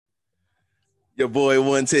Your boy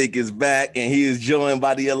One Take is back, and he is joined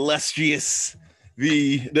by the illustrious,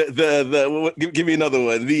 give me another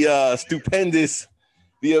one, the stupendous,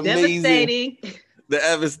 the amazing, devastating.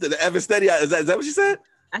 the devastating. Is that what you said?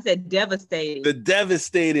 I said devastating. The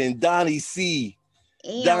devastating Donnie C.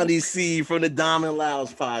 Donnie C from the Diamond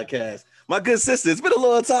Lounge podcast. My good sister, it's been a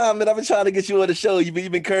long time, man. I've been trying to get you on the show. You've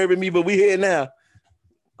been curbing me, but we here now.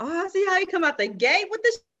 Oh, I see how you come out the gate with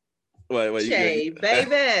the shade,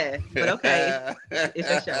 baby. But okay, it's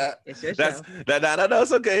your show. It's your show. No,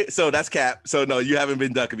 it's okay. So that's Cap. So no, you haven't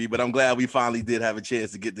been ducking me, but I'm glad we finally did have a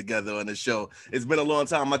chance to get together on the show. It's been a long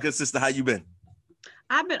time. My good sister, how you been?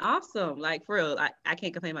 I've been awesome. Like for real, I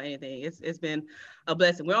can't complain about anything. It's been a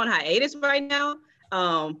blessing. We're on hiatus right now.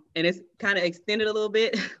 And it's kind of extended a little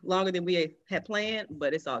bit longer than we had planned,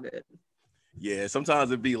 but it's all good. Yeah,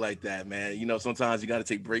 sometimes it be like that, man. You know, sometimes you got to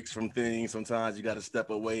take breaks from things. Sometimes you got to step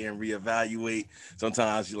away and reevaluate.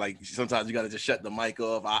 Sometimes you got to just shut the mic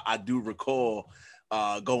off. I do recall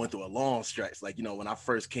going through a long stretch. Like, you know, when I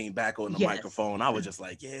first came back on the microphone, I was just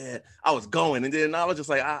like, yeah, I was going. And then I was just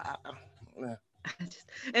like,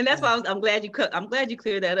 and that's why I'm glad you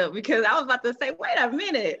cleared that up, because I was about to say, wait a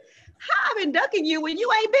minute. How I've been ducking you when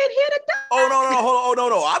you ain't been here to duck? Oh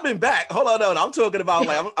no! I've been back. Hold on, no. I'm talking about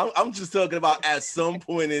I'm just talking about at some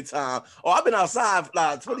point in time. Oh, I've been outside.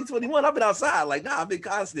 2021. I've been outside. Like, nah, I've been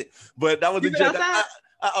constant. But that was a joke.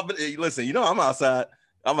 Listen, you know I'm outside.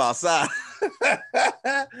 But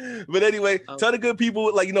anyway, Tell the good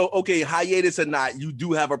people, like, you know, okay, hiatus or not, you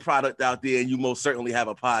do have a product out there, and you most certainly have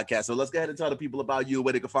a podcast. So let's go ahead and tell the people about you,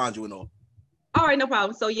 where they can find you and all. All right, no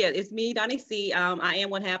problem. So yeah, it's me, Donnie C. I am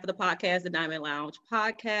one half of the podcast, the Diamond Lounge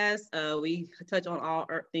podcast. We touch on all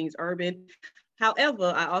things urban.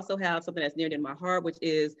 However, I also have something that's near to my heart, which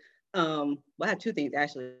is, I have two things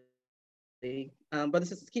actually. Brother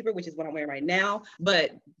Sisters Keeper, which is what I'm wearing right now.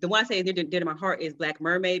 But the one I say is near to my heart is Black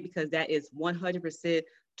Mermaid, because that is 100%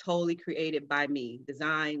 totally created by me.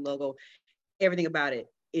 Design, logo, everything about it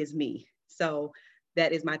is me. So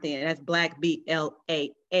that is my thing. And that's Black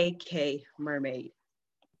BLAAK Mermaid.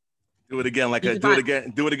 Do it again like a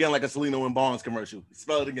Selena and Barnes commercial.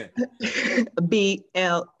 Spell it again.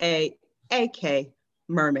 BLAAK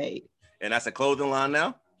Mermaid. And that's a clothing line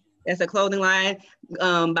now? That's a clothing line.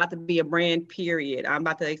 About to be a brand, period. I'm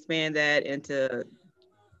about to expand that into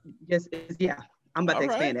I'm about to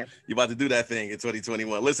expand that. You're about to do that thing in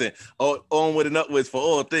 2021. Listen, onward and upwards for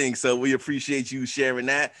all things. So we appreciate you sharing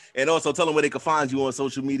that. And also tell them where they can find you on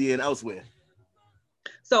social media and elsewhere.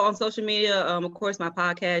 So on social media, of course, my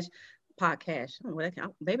podcast.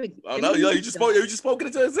 Baby. Oh no, you just spoke it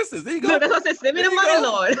into existence. There you go. No, that's what I said. Send me the money,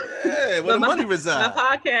 Lord. Yeah, where the money resides.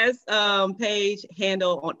 My podcast page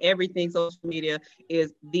handle on everything social media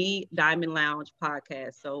is the Diamond Lounge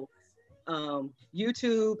Podcast. So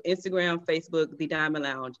YouTube, Instagram, Facebook, the Diamond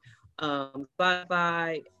Lounge,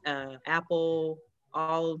 Spotify, Apple,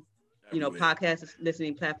 all podcast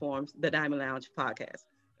listening platforms, the Diamond Lounge Podcast.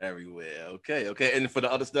 Everywhere. Okay. And for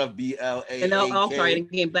the other stuff, BLAAK. No, I'm sorry.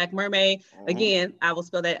 Again, Black Mermaid. Again, I will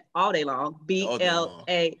spell that all day long.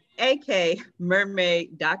 BLAAK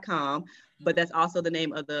mermaid.com. But that's also the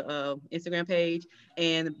name of the Instagram page.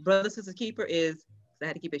 And Brother Sisters Keeper is, I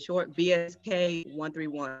had to keep it short,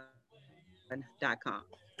 BSK131.com.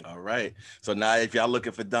 All right. So now if y'all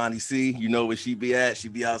looking for Donnie C, you know where she be at. She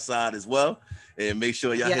be outside as well. And make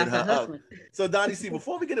sure y'all hit her up. So Donnie C,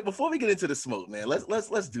 before we get into the smoke, man,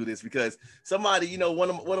 let's do this, because somebody, you know, one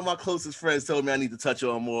of my closest friends told me I need to touch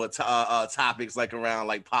on more topics like around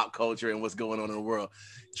like pop culture and what's going on in the world.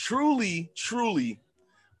 Truly,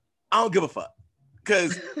 I don't give a fuck,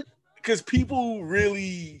 because people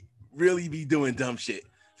really be doing dumb shit.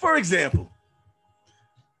 For example,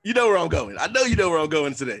 you know where I'm going. I know you know where I'm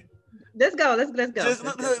going today. Let's go.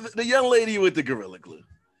 The young lady with the Gorilla Glue.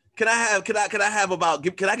 Can I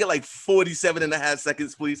get like 47 and a half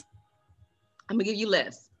seconds, please? I'm gonna give you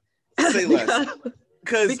less. Say less.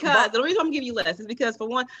 because the reason I'm gonna give you less is because, for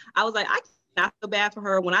one, I was like, I feel bad for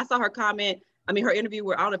her when I saw her comment. I mean, her interview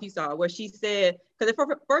where, I don't know if you saw it, where she said, because at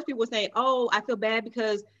first people were saying, oh, I feel bad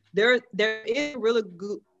because there is Gorilla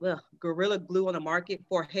Glue on the market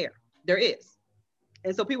for hair. There is.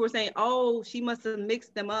 And so people were saying, oh, she must have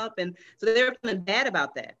mixed them up. And so they were feeling bad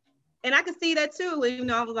about that. And I could see that too. You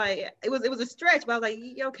know, I was like, it was a stretch, but I was like,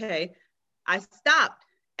 yeah, okay. I stopped.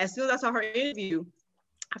 As soon as I saw her interview,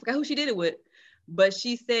 I forgot who she did it with, but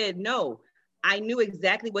she said, no, I knew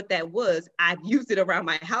exactly what that was. I've used it around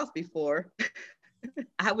my house before.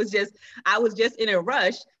 I was just in a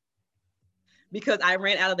rush because I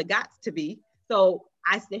ran out of the gots to be. So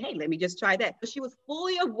I said, hey, let me just try that. But she was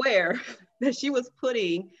fully aware that she was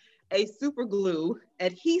putting a super glue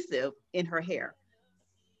adhesive in her hair.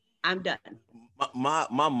 I'm done. My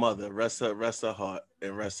mother, rest her heart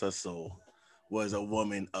and rest her soul, was a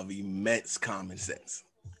woman of immense common sense.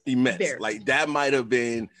 Immense. Very. Like that might have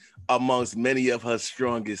been amongst many of her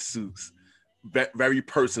strongest suits. Very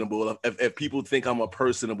personable. If people think I'm a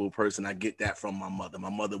personable person, I get that from my mother.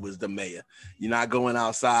 My mother was the mayor. You're not going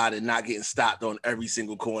outside and not getting stopped on every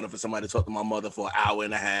single corner for somebody to talk to my mother for an hour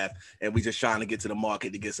and a half, and we just trying to get to the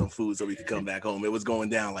market to get some food so we could come back home. It was going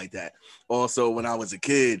down like that. Also, when I was a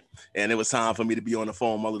kid and it was time for me to be on the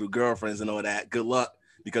phone with my little girlfriends and all that, good luck,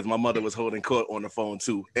 because my mother was holding court on the phone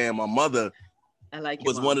too. And my mother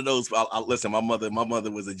was one of those. Listen, my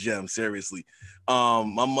mother was a gem. Seriously,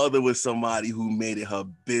 my mother was somebody who made it her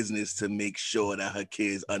business to make sure that her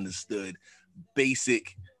kids understood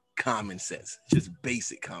basic common sense, just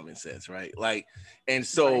basic common sense, right? Like, and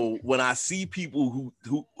so when I see people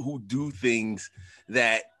who do things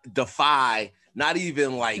that defy not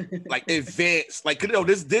even like advanced, like, you know,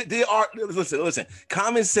 there are, listen,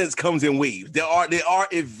 common sense comes in waves. There are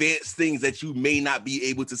advanced things that you may not be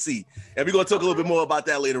able to see, and we're gonna talk a little bit more about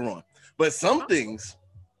that later on. But some things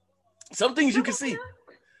you can see.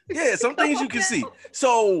 Yeah, some things you can see.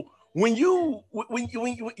 So when you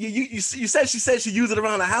said she used it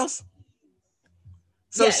around the house.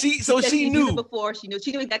 So yes, she knew before she knew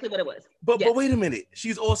exactly what it was. But wait a minute,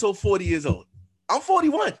 she's also 40 years old. I'm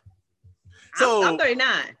 41. So I'm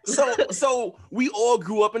 39. so we all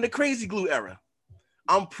grew up in the crazy glue era.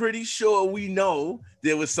 I'm pretty sure we know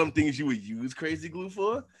there was some things you would use crazy glue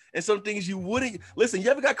for and some things you wouldn't. Listen, you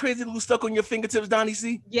ever got crazy glue stuck on your fingertips, Donnie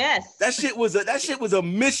C? Yes. That shit was a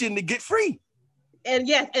mission to get free. And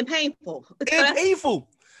yes, and painful. And painful.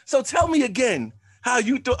 So tell me again how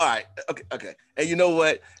you do. All right, okay. And you know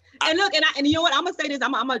what? And look, and you know what? I'm gonna say this.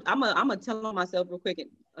 I'm gonna tell on myself real quick, and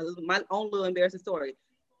my own little embarrassing story.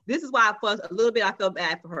 This is why I fussed a little bit. I felt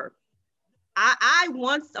bad for her. I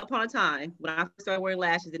once upon a time, when I first started wearing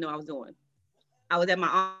lashes, didn't know what I was doing. I was at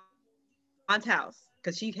my aunt's house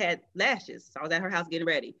because she had lashes. So I was at her house getting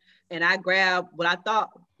ready. And I grabbed what I thought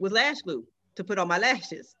was lash glue to put on my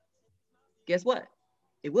lashes. Guess what?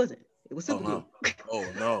 It wasn't. It was super glue. Oh,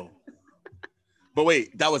 no. But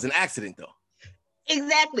wait, that was an accident, though.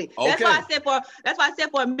 Exactly. Okay. That's why I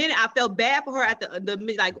said for a minute I felt bad for her at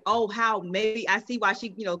the like, oh, how maybe I see why she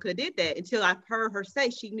could have did that, until I heard her say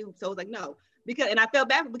she knew. So I was like, no, and I felt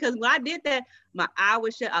bad because when I did that, my eye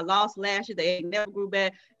was shut. I lost lashes. They never grew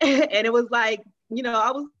back, and it was like,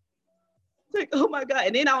 I was like, oh my god.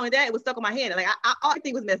 And then not only that, it was stuck on my hand. Like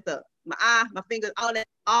everything was messed up. My eye, my fingers, all that,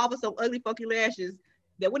 all of some ugly, funky lashes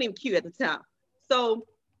that weren't even cute at the time. So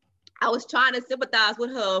I was trying to sympathize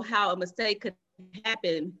with her how a mistake could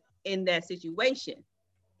happen in that situation,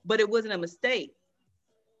 but it wasn't a mistake.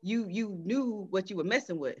 You knew what you were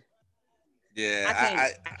messing with.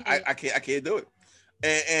 Yeah, I can't do it.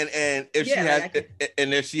 And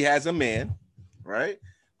if she has a man, right?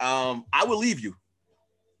 I will leave you.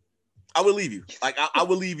 Like I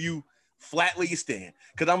will leave you flat where you stand.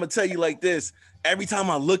 Cause I'm gonna tell you like this. Every time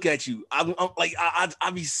I look at you, I'm like I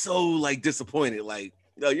be so like disappointed. Like,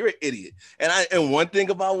 no, you're an idiot. And one thing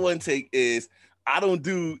about One Take is I don't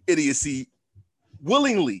do idiocy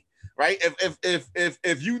willingly, right?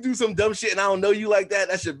 If you do some dumb shit and I don't know you like that,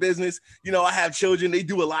 that's your business. I have children, they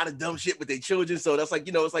do a lot of dumb shit with their children, so that's like,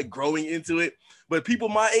 it's like growing into it. But people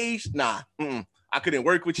my age, nah, I couldn't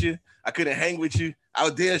work with you, I couldn't hang with you, I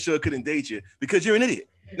was damn sure couldn't date you because you're an idiot.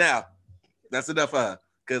 Now, that's enough for her,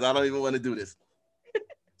 because I don't even want to do this.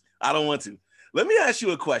 I don't want to. Let me ask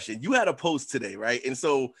you a question. You had a post today, right? And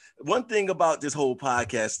so one thing about this whole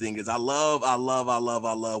podcast thing is I love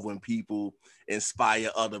when people inspire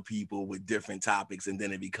other people with different topics, and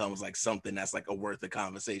then it becomes like something that's like a worth of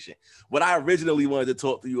conversation. What I originally wanted to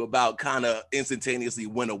talk to you about kind of instantaneously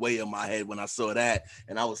went away in my head when I saw that.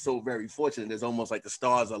 And I was so very fortunate. It's almost like the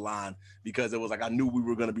stars aligned, because it was like I knew we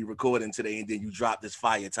were going to be recording today, and then you dropped this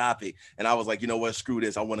fire topic. And I was like, you know what, screw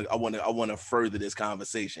this. I want to further this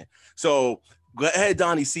conversation. So go ahead,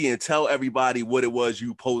 Donnie C, and tell everybody what it was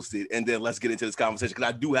you posted, and then let's get into this conversation, because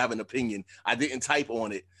I do have an opinion. I didn't type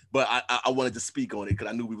on it, but I wanted to speak on it because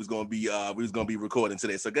I knew we was going to be recording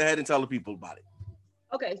today. So go ahead and tell the people about it.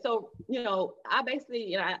 Okay, so I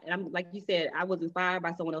basically, I'm like you said, I was inspired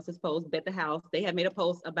by someone else's post, Bet the House. They had made a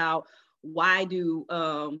post about why do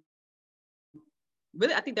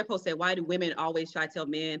really, I think their post said, why do women always try to tell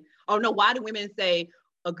men? Oh no, why do women say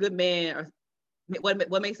a good man, or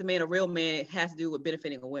what makes a man a real man has to do with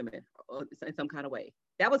benefiting a woman in some kind of way?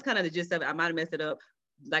 That was kind of the gist of it. I might have messed it up.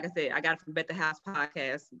 Like I said, I got it from Bet the House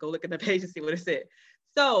podcast. Go look at the page and see what it said.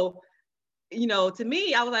 So you know, to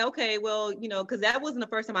me, I was like, okay, well, you know, because that wasn't the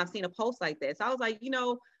first time I've seen a post like that. So I was like, you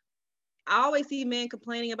know, I always see men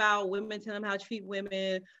complaining about women telling them how to treat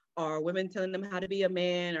women, or women telling them how to be a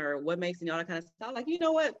man, or what makes them, all that kind of stuff. I was like, you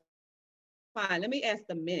know what? Fine, let me ask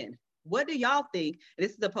the men. What do y'all think? And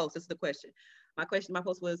this is the post, this is the question. My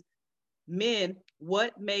post was, men,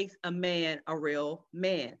 what makes a man a real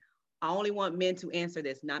man? I only want men to answer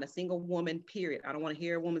this, not a single woman, period. I don't want to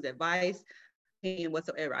hear a woman's advice, opinion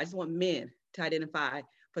whatsoever. I just want men to identify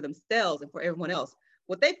for themselves and for everyone else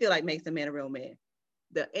what they feel like makes a man a real man.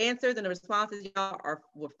 The answers and the responses, y'all,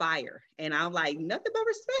 were fire. And I'm like, nothing but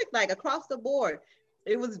respect, like across the board.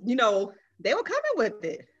 It was, you know, they were coming with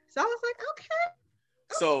it. So I was like,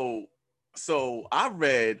 okay. So I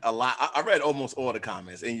read a lot. I read almost all the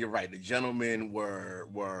comments, and you're right. The gentlemen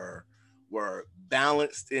were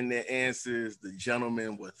balanced in their answers. The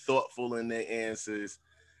gentlemen were thoughtful in their answers.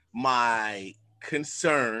 My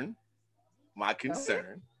concern.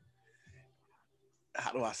 Okay.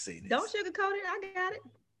 How do I say this? Don't sugarcoat it. I got it.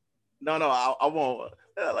 No, I won't.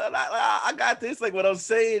 I got this. Like, what I'm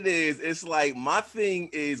saying is, it's like, my thing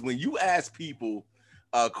is, when you ask people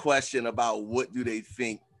a question about what do they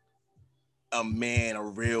think a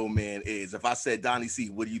real man is. If I said, Donnie C,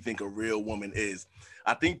 what do you think a real woman is?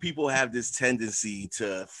 I think people have this tendency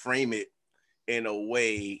to frame it in a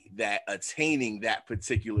way that attaining that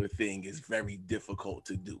particular thing is very difficult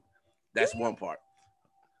to do. That's one part.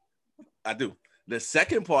 I do. The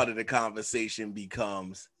second part of the conversation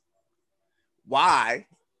becomes why,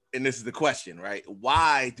 and this is the question, right?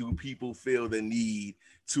 Why do people feel the need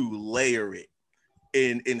to layer it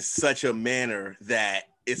in such a manner that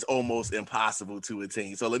it's almost impossible to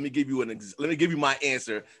attain? So let me give you my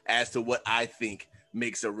answer as to what I think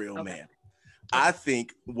makes a real man. I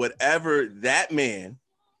think whatever that man,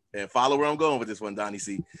 and follow where I'm going with this one, Donnie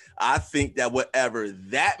C. I think that whatever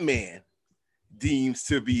that man deems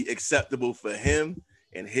to be acceptable for him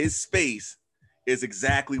and his space is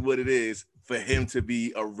exactly what it is for him to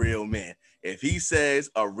be a real man. If he says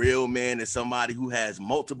a real man is somebody who has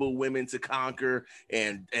multiple women to conquer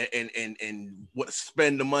and what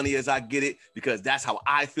spend the money as I get it, because that's how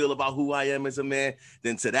I feel about who I am as a man,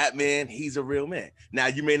 then to that man, he's a real man. Now,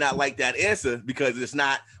 you may not like that answer because it's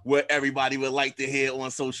not what everybody would like to hear on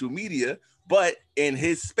social media, but in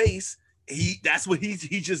his space, he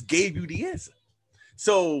just gave you the answer.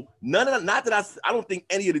 So I don't think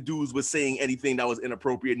any of the dudes were saying anything that was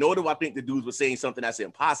inappropriate, nor do I think the dudes were saying something that's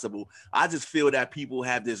impossible. I just feel that people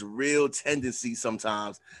have this real tendency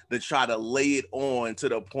sometimes to try to lay it on to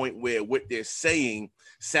the point where what they're saying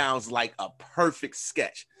sounds like a perfect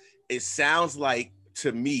sketch. It sounds like,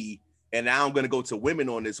 to me, and now I'm going to go to women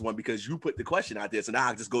on this one because you put the question out there, so now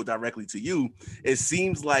I'll just go directly to you. It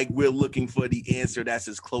seems like we're looking for the answer that's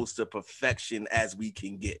as close to perfection as we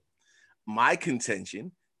can get. My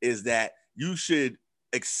contention is that you should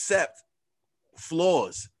accept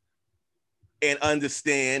flaws and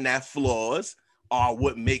understand that flaws are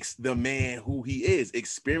what makes the man who he is.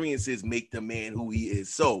 Experiences make the man who he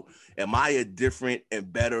is. So am I a different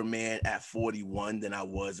and better man at 41 than I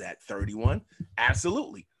was at 31?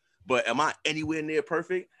 Absolutely. But am I anywhere near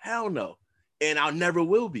perfect? Hell no. And I never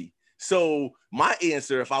will be. So my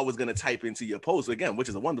answer, if I was going to type into your post, again, which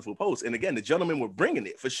is a wonderful post, and again, the gentlemen were bringing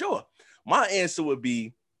it for sure. My answer would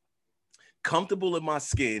be comfortable in my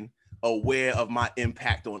skin, aware of my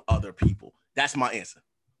impact on other people. That's my answer.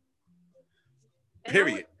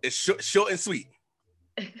 Period. It's short and sweet.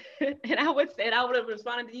 And I would have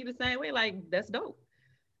responded to you the same way. Like, that's dope.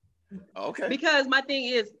 Okay. Because my thing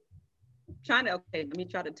is let me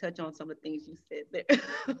try to touch on some of the things you said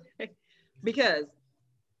there. Because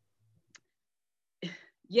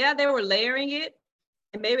yeah, they were layering it,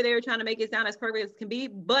 and maybe they were trying to make it sound as perfect as can be.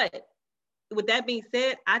 But with that being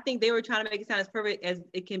said, I think they were trying to make it sound as perfect as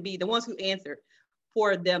it can be, the ones who answered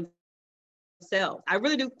for themselves. I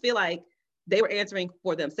really do feel like they were answering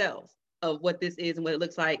for themselves of what this is and what it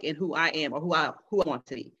looks like and who I am or who I want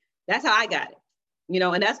to be. That's how I got it. You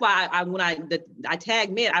know, and that's why when I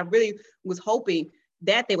tagged men, I really was hoping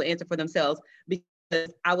that they would answer for themselves,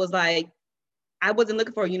 because I was like, I wasn't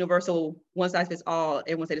looking for a universal one size fits all,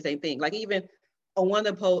 everyone say the same thing. Like, even on one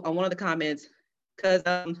of the comments, because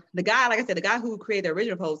the guy, like I said, the guy who created the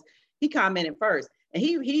original post, he commented first, and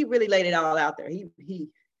he really laid it all out there. He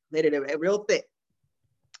laid it real thick.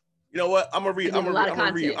 You know what? I'm gonna read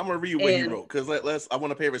what he wrote, because I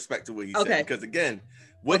want to pay respect to what he said. Because again,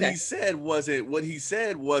 what he said wasn't.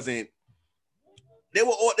 It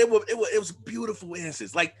was beautiful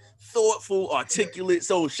answers, like thoughtful, articulate.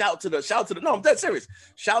 So shout to the. No, I'm dead serious.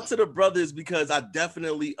 Shout to the brothers, because I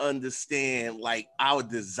definitely understand like our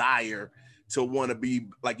desire to want to be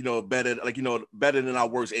like, better, like, better than our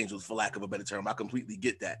worst angels, for lack of a better term. I completely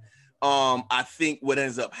get that. I think what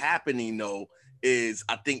ends up happening though is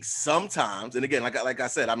I think sometimes, and again, like I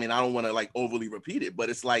said, I mean, I don't want to like overly repeat it, but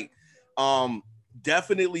it's like,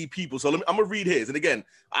 definitely people. So I'm gonna read his, and again,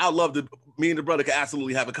 I love to. Me and the brother can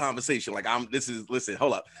absolutely have a conversation. Like listen,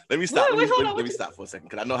 hold up, let me stop. Let me stop for a second,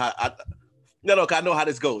 because I know how. I know how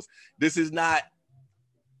this goes. This is not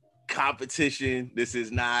competition. This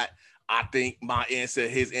is not. I think my answer,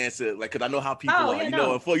 his answer, like, because I know how people are.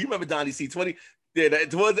 Yeah, you remember Donnie C 20. Yeah,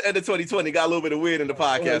 towards the end of 2020, got a little bit of weird in the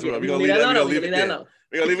podcast. We're gonna leave it there.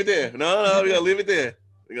 We're gonna leave it there. No, we're gonna leave it there.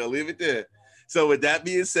 We're gonna leave it there. So with that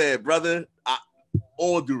being said, brother,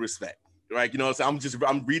 all due respect, right? So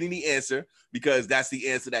I'm reading the answer because that's the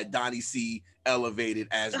answer that Donnie C elevated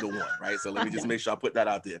as the one, right? So let me just make sure I put that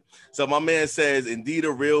out there. So my man says, indeed,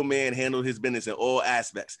 a real man handled his business in all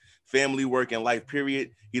aspects, family, work, and life,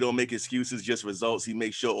 period. He don't make excuses, just results. He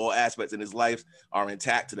makes sure all aspects in his life are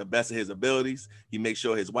intact to the best of his abilities. He makes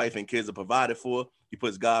sure his wife and kids are provided for. He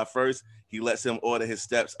puts God first. He lets him order his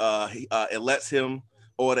steps. It lets him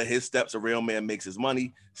order his steps. A real man makes his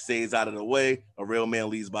money, stays out of the way. A real man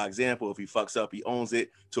leads by example. If he fucks up, he owns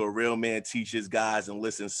it. To a real man teaches guys and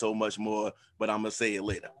listens so much more, but I'm gonna say it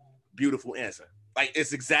later. Beautiful answer. Like,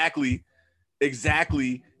 it's exactly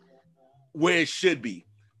where it should be.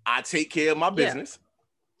 I take care of my business,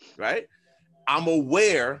 right? I'm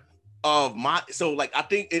aware of I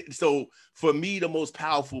think so for me, the most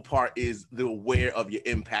powerful part is the aware of your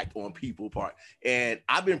impact on people part. And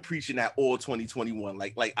I've been preaching that all 2021.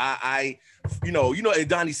 Like I and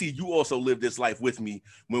Donnie C, you also live this life with me.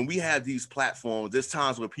 When we have these platforms, there's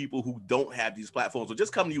times where people who don't have these platforms will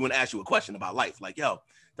just come to you and ask you a question about life. Like, yo,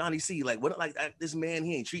 Donnie C, like, what, like, this man,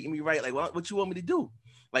 he ain't treating me right. Like, what you want me to do?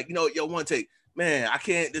 Like, yo, one take, man, I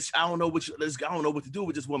don't know what to do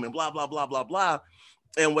with this woman, blah, blah, blah, blah, blah.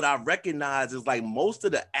 And what I recognize is, like, most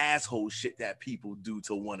of the asshole shit that people do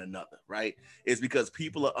to one another, right, is because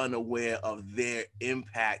people are unaware of their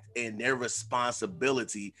impact and their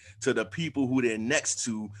responsibility to the people who they're next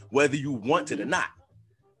to, whether you want it or not,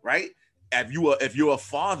 right? If you're a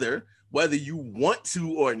father, whether you want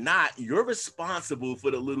to or not, you're responsible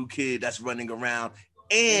for the little kid that's running around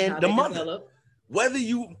and the mother,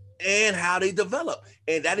 and how they develop.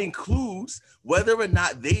 And that includes whether or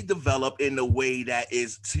not they develop in a way that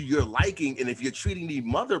is to your liking. And if you're treating the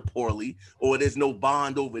mother poorly, or there's no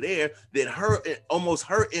bond over there, then her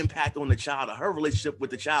impact on the child, or her relationship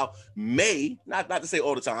with the child may, not to say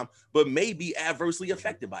all the time, but may be adversely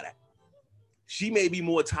affected by that. She may be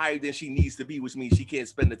more tired than she needs to be, which means she can't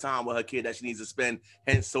spend the time with her kid that she needs to spend,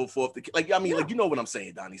 hence so forth. Like, you know what I'm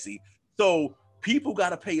saying, Donnie C. So people got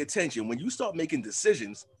to pay attention when you start making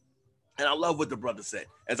decisions. And I love what the brother said.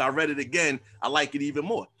 As I read it again, I like it even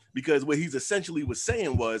more, because what he's essentially was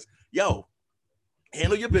saying was, yo,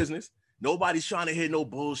 handle your business. Nobody's trying to hear no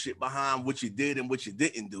bullshit behind what you did and what you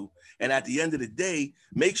didn't do. And at the end of the day,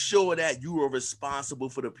 make sure that you are responsible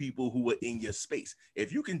for the people who are in your space.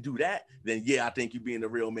 If you can do that, then yeah, I think you're being a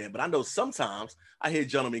real man. But I know sometimes I hear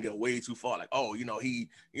gentlemen go way too far. Like, oh, he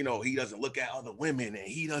doesn't look at other women, and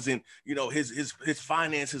he doesn't, his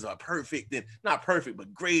finances are perfect, and not perfect,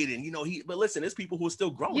 but great. And, but listen, there's people who are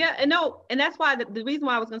still growing. Yeah. And that's why the reason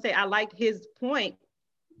why I was going to say, I liked his point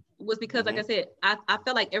was because, like I said, I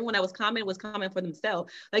felt like everyone that was commenting for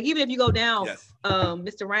themselves. Like, even if you go down,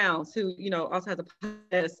 Mr. Rounds, who, also has a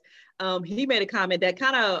podcast, he made a comment that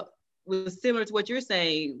kind of was similar to what you're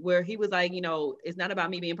saying, where he was like, it's not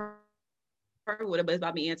about me being perfect with it, but it's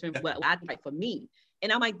about me answering what I think for me.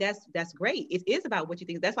 And I'm like, that's great. It is about what you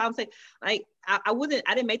think. That's why I'm saying, like, I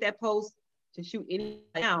didn't make that post to shoot any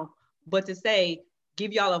down, but to say,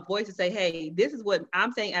 give y'all a voice to say, hey, this is what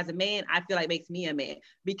I'm saying as a man, I feel like makes me a man.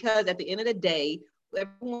 Because at the end of the day, whoever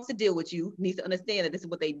wants to deal with you needs to understand that this is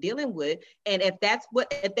what they're dealing with. And if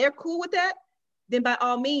they're cool with that, then by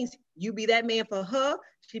all means, you be that man for her,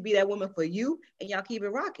 she be that woman for you, and y'all keep it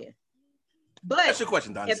rocking. But that's your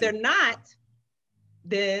question, Donnie. If they're not,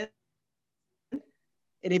 then, and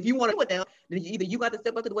if you want to deal with them, then either you got to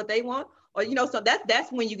step up to what they want, or, so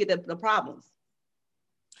that's when you get the problems.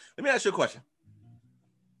 Let me ask you a question.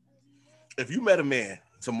 If you met a man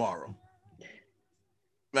tomorrow,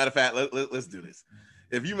 matter of fact, let's do this.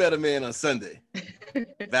 If you met a man on Sunday,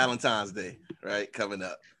 Valentine's Day, right, coming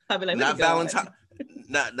up, like, not Valentine,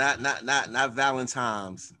 not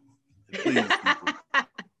Valentine's. Please, people.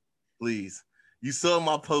 Please. You saw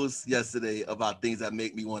my post yesterday about things that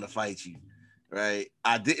make me want to fight you, right?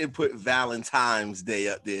 I didn't put Valentine's Day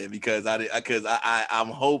up there because I'm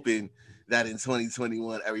hoping that in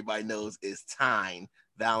 2021 everybody knows it's time.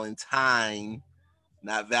 Valentine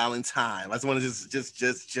not Valentine. I just want to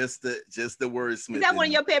just the wordsmith. Is that one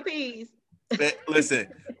of your pet peeves? Listen.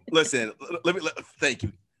 Thank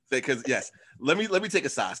you. Because yes, let me take a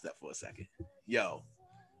side step for a second. Yo,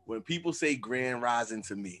 when people say grand rising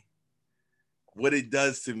to me, what it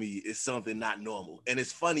does to me is something not normal. And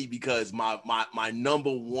it's funny because my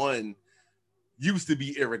number one used to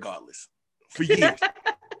be irregardless for years.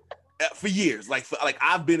 For years. Like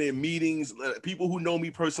I've been in meetings. People who know me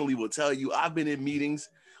personally will tell you I've been in meetings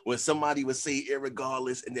where somebody would say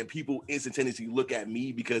irregardless, and then people instantaneously look at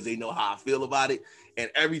me because they know how I feel about it. And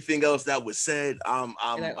everything else that was said,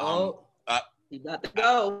 you got to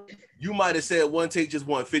go. You might have said one take just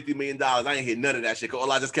won $50 million. I ain't hear none of that shit.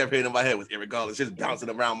 All I just kept hearing in my head was irregardless, just bouncing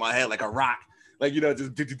around my head like a rock. Like, you know,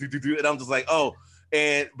 just do. And I'm just like, oh.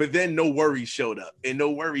 But then No Worries showed up, and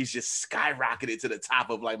No Worries just skyrocketed to the top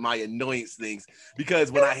of like my annoyance things,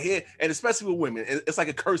 because when I hear, and especially with women, it's like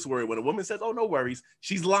a curse word. When a woman says, oh, no worries,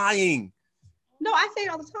 she's lying. No, I say it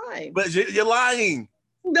all the time. But you're lying.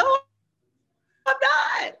 No, I'm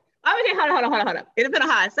not. Okay, hold on. It depends on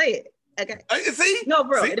how I say it. Okay. See? No,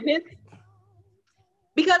 bro, it depends.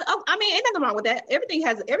 Because I mean, ain't nothing wrong with that. Everything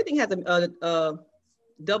has a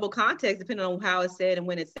double context depending on how it's said and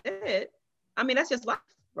when it's said. I mean, that's just life,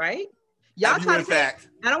 right? Y'all try to say,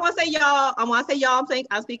 I don't want to say y'all. I want to say y'all.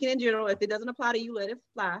 I'm speaking in general. If it doesn't apply to you, let it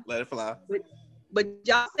fly. Let it fly. But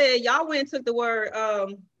y'all said y'all went and took the word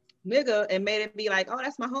nigga and made it be like, oh,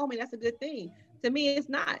 that's my homie. That's a good thing. To me, it's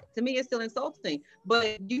not. To me, it's still insulting.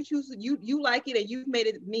 But you choose, you like it, and you've made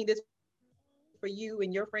it mean this for you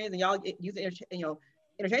and your friends, and y'all use it,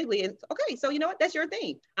 interchangeably. It's okay. So you know what? That's your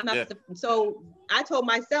thing. I'm not. Yeah. So I told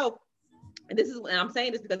myself. And I'm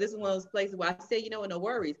saying this because this is one of those places where I say, you know, no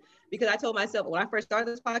worries. Because I told myself when I first started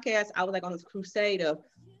this podcast, I was like on this crusade of,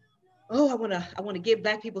 oh, I want to get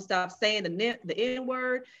Black people to stop saying the N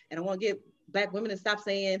word, and I want to get Black women to stop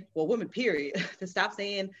saying, well, women period, to stop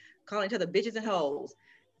saying, calling each other bitches and hoes.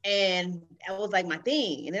 And that was like my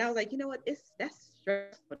thing. And then I was like, you know what? That's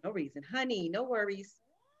stress for no reason, honey. No worries.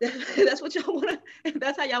 That's what y'all want to.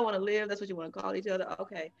 That's how y'all want to live. That's what you want to call each other.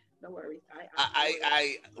 Okay. No worries.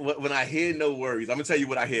 When I hear no worries, I'm gonna tell you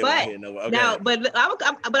what I hear when I hear no worries. Okay. Now, but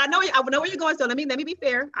I know where you're going. So let me be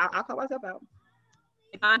fair. I'll call myself out.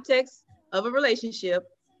 In context of a relationship,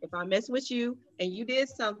 if I'm messing with you and you did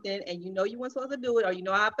something and you know you weren't supposed to do it, or you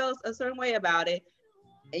know I felt a certain way about it,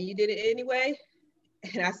 and you did it anyway,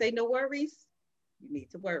 and I say no worries, you need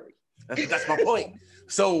to worry. That's my point.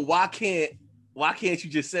 So why can't you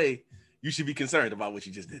just say you should be concerned about what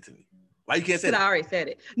you just did to me? Why you can't say that? I already said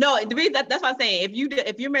it. No, the reason that's what I'm saying.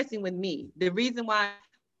 If you're messing with me, the reason why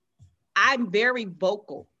I'm very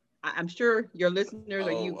vocal. I'm sure your listeners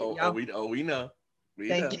or you. We know.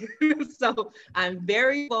 Thank you. So I'm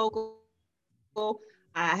very vocal.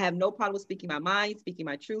 I have no problem with speaking my mind, speaking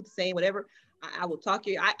my truth, saying whatever. I will talk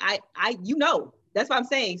to you. You know. That's what I'm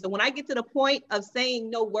saying. So when I get to the point of saying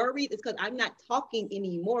no worries, it's because I'm not talking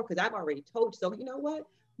anymore because I've already told you. So you know what?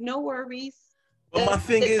 No worries. But my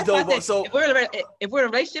thing is though, so if we're in a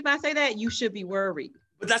relationship and I say that, you should be worried.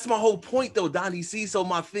 But that's my whole point though, Donnie C. So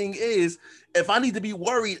my thing is, if I need to be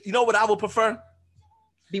worried, you know what I would prefer?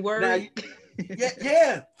 Be worried. Now,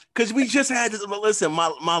 yeah. Because we just had this, listen,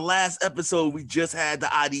 my last episode, we just had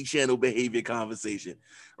the ID channel behavior conversation,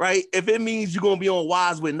 right? If it means you're going to be on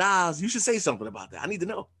Wise with Nas, you should say something about that. I need to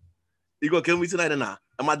know. You going to kill me tonight or not?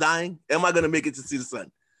 Am I dying? Am I going to make it to see the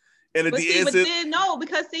sun? And but then no,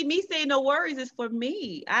 because me saying no worries is for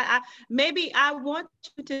me. Maybe I want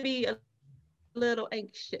you to be a little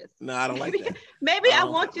anxious. No, I don't like that. Maybe I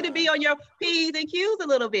want you to be on your P's and Q's a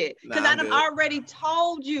little bit. Because I've already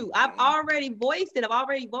told you. I've already voiced it. I've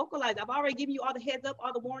already vocalized. I've already given you all the heads up,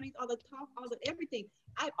 all the warnings, all the talk, all the everything.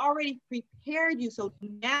 I've already prepared you. So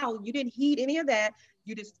now you didn't heed any of that.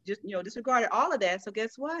 You just disregarded all of that. So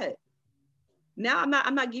guess what? Now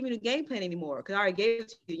I'm not giving you the game plan anymore because I already gave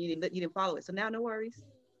it to you. You didn't follow it. So now no worries.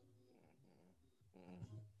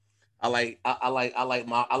 I like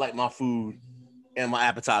my food and my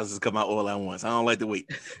appetizers come out all at once. I don't like to wait.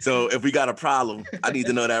 So if we got a problem, I need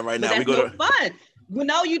to know that right now. We go to fun.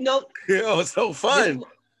 You know. Yeah, it's so fun.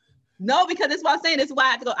 No, because that's what I'm saying. This is why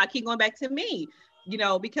I have to go. I keep going back to me.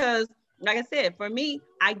 Because like I said, for me,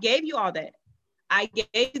 I gave you all that. I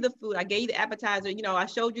gave you the food. I gave you the appetizer. I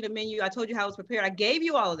showed you the menu. I told you how it was prepared. I gave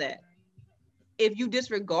you all of that. If you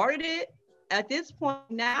disregarded it at this point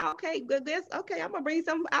now, okay, good. Okay, I'm gonna bring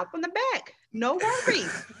something out from the back. No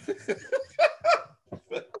worries.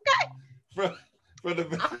 Okay.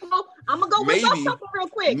 I'm gonna go whip up something real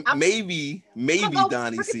quick. Maybe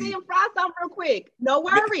Donnie C. And fry something real quick. No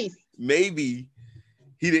worries. Maybe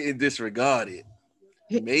he didn't disregard it.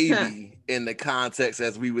 maybe in the context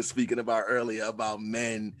as we were speaking about earlier about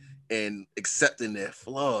men and accepting their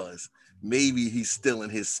flaws, maybe he's still in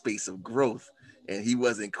his space of growth and he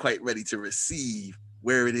wasn't quite ready to receive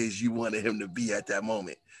where it is you wanted him to be at that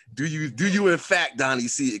moment. Do you in fact, Donnie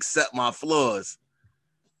C, accept my flaws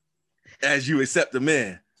as you accept the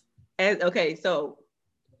man? Okay, so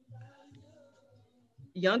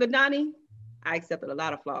younger Donnie, I accepted a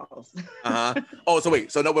lot of flaws. Oh, so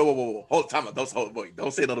wait. So no, wait. Hold time.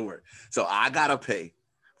 Don't say another word. So I gotta pay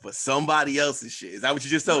for somebody else's shit. Is that what you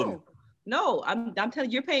just told me? No, I'm telling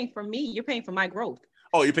you, you're paying for me. You're paying for my growth.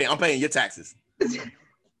 Oh, I'm paying your taxes.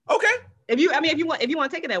 Okay. If you want to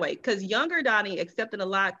take it that way, because younger Donnie accepted a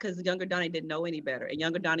lot because younger Donnie didn't know any better, and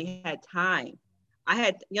younger Donnie had time.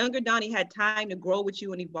 Younger Donnie had time to grow with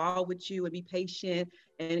you and evolve with you and be patient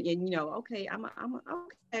and you know, okay, I'm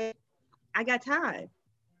okay. I got time.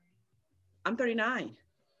 I'm 39.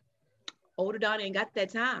 Older Donnie ain't got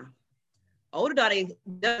that time. Older Donnie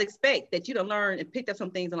does expect that you to learn and picked up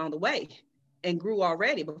some things along the way and grew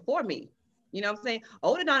already before me. You know what I'm saying?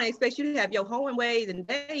 Older Donnie expects you to have your home ways and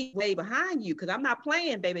days way behind you because I'm not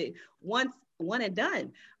playing, baby. One and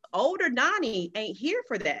done. Older Donnie ain't here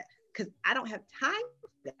for that because I don't have time for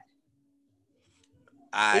that.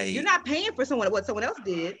 If you're not paying for what someone else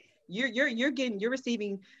did, you're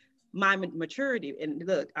receiving my maturity. And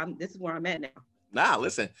look, this is where I'm at now. Nah,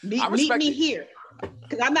 listen. Meet me here.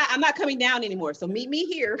 Because I'm not coming down anymore. So meet me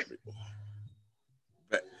here.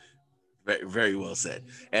 Very, very well said.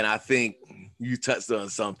 And I think you touched on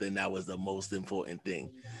something that was the most important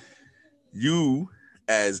thing. You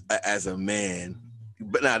as a man,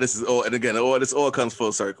 but now this is all, and again, this all comes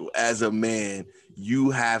full circle. As a man,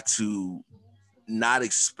 you have to not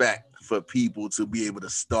expect for people to be able to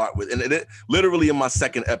start with, and literally in my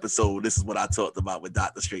second episode, this is what I talked about with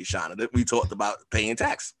Dr. Straight Shiner. We talked about paying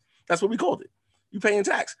tax. That's what we called it. You paying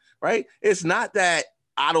tax, right? It's not that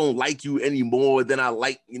I don't like you any more than I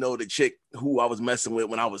like, the chick who I was messing with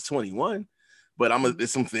when I was 21. But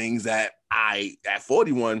there's some things that I, at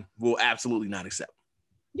 41, will absolutely not accept.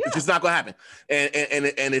 Yeah. It's just not gonna happen.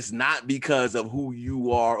 And it's not because of who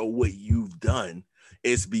you are or what you've done.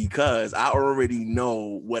 It's because I already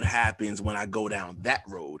know what happens when I go down that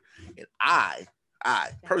road. And I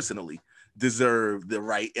personally deserve the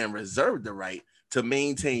right and reserve the right to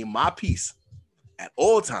maintain my peace at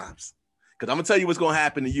all times. Because I'm going to tell you what's going to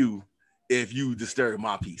happen to you if you disturb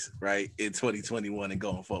my peace, right, in 2021 and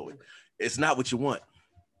going forward. It's not what you want.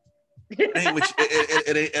 That's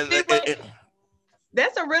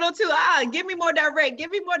a riddle too. Give me more direct.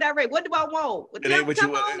 What do I want? It ain't what you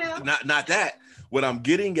want. Not that. What I'm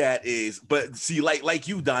getting at is, but see, like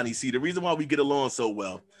you, Donnie, see, the reason why we get along so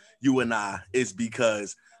well, you and I, is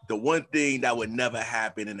because the one thing that would never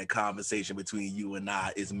happen in a conversation between you and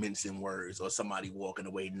I is mincing words or somebody walking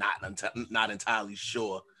away not entirely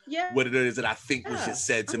sure what it is that I think was just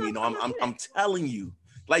said to me. No, I'm telling you,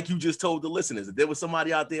 like you just told the listeners, if there was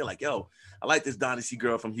somebody out there like, yo, I like this Donnie C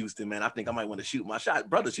girl from Houston, man. I think I might want to shoot my shot.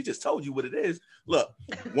 Brother, she just told you what it is. Look,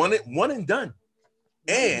 one and done.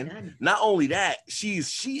 And not only that, she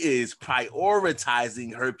is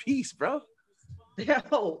prioritizing her peace, bro.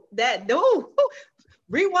 Yo, that dude.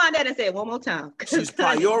 Rewind that and say it one more time. She's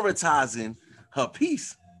prioritizing her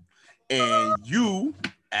peace. And you,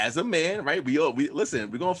 as a man, right? We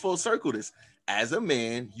listen, we're gonna full circle this. As a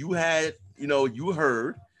man, you had, you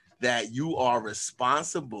heard that you are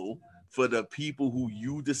responsible for the people who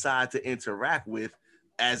you decide to interact with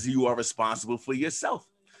as you are responsible for yourself.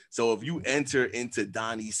 So if you enter into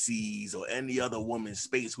Donnie C's or any other woman's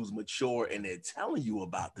space who's mature and they're telling you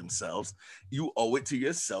about themselves, you owe it to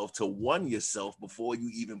yourself to one yourself before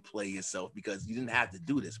you even play yourself, because you didn't have to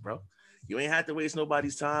do this, bro. You ain't have to waste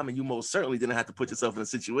nobody's time, and you most certainly didn't have to put yourself in a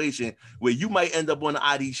situation where you might end up on the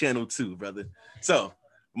ID channel too, brother. So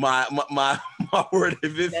my word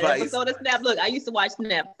of advice. That episode of Snap, look, I used to watch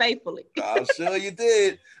Snap faithfully. I'm sure you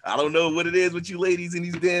did. I don't know what it is with you ladies in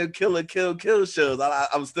these damn kill shows.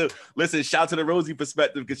 I'm still, listen, shout to the Rosie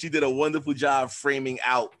perspective, because she did a wonderful job framing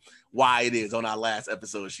out why it is on our last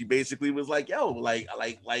episode. She basically was like, yo, like,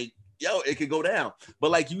 yo, it could go down.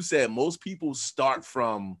 But like you said, most people start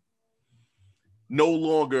from no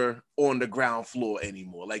longer on the ground floor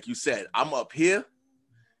anymore. Like you said, I'm up here.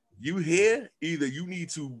 You here, either you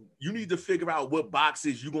need to figure out what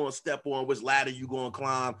boxes you're gonna step on, which ladder you're gonna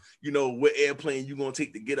climb, what airplane you're gonna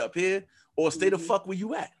take to get up here, or stay the fuck where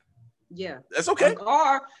you at. Yeah, that's okay.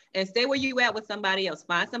 Or and stay where you at with somebody else.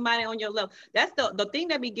 Find somebody on your level. That's the thing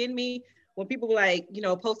that be getting me when people like,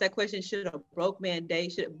 post that question, should a broke man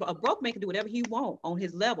date? Should a broke man can do whatever he want on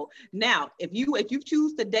his level. Now, if you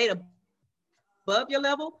choose to date above your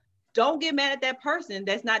level, don't get mad at that person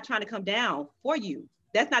that's not trying to come down for you.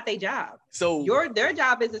 That's not their job. So their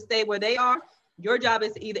job is to stay where they are. Your job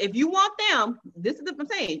is to either, if you want them, this is what I'm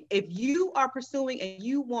saying. If you are pursuing and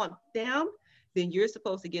you want them, then you're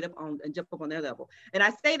supposed to get up on and jump up on their level. And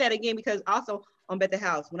I say that again because also on Bet the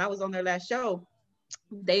House, when I was on their last show,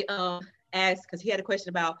 they asked, because he had a question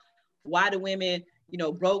about why do women,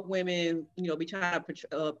 broke women, be trying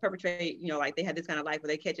to perpetrate, like they had this kind of life where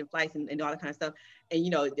they catching flights and all that kind of stuff.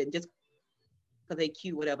 And, just because they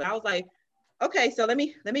cute, whatever. I was like, okay, so let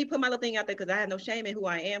me put my little thing out there because I have no shame in who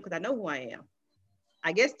I am because I know who I am.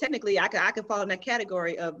 I guess technically I could fall in that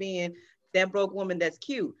category of being that broke woman that's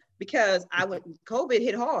cute because COVID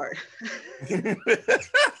hit hard.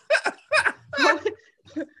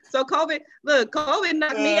 COVID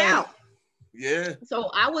knocked me out. Yeah. So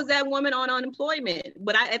I was that woman on unemployment,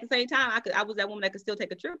 but at the same time, I was that woman that could still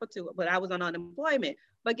take a trip or two, but I was on unemployment.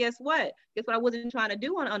 But guess what? Guess what I wasn't trying to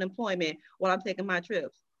do on unemployment while I'm taking my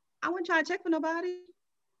trips? I wasn't trying to check for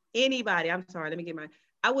anybody. I'm sorry,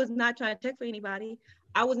 I was not trying to check for anybody.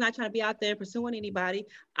 I was not trying to be out there pursuing anybody.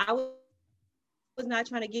 I was not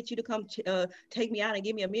trying to get you to come take me out and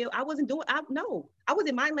give me a meal. I wasn't doing, no. I was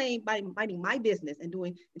in my lane minding my business and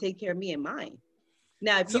taking care of me and mine.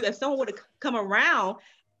 Now, if someone would have come around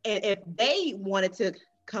and if they wanted to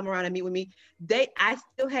come around and meet with me, I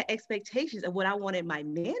still had expectations of what I wanted my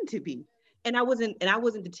man to be. And I wasn't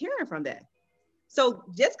deterring from that. So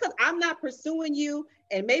just because I'm not pursuing you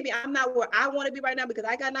and maybe I'm not where I want to be right now because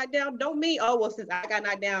I got knocked down, don't mean, since I got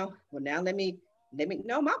knocked down, well, now let me,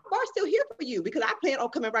 no, my bar's still here for you because I plan on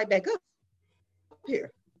coming right back up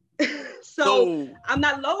here. so I'm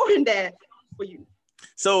not lowering that for you.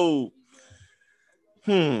 So,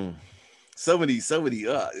 Somebody,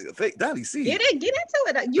 Donnie C. Get into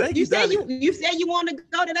it. You said you want to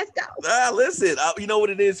go, then let's go. Listen, you know what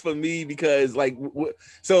it is for me because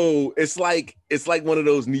so it's like one of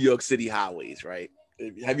those New York City highways, right?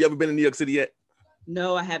 Have you ever been in New York City yet?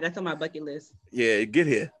 No, I have. That's on my bucket list. Yeah, get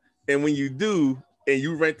here, and when you do, and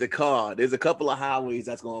you rent the car, there's a couple of highways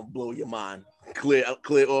that's gonna blow your mind, clear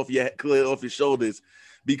off your shoulders.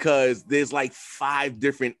 Because there's like 5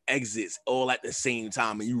 different exits all at the same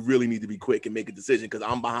time, and you really need to be quick and make a decision. Because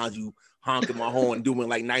I'm behind you, honking my horn, doing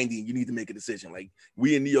like 90, and you need to make a decision. Like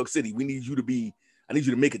we in New York City, I need you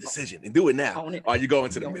to make a decision and do it now. Are you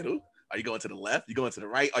going to the middle? Are you going to the left? You going to the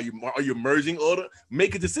right? Are you merging order?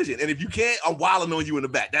 Make a decision. And if you can't, I'm wilding on you in the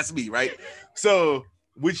back. That's me, right? So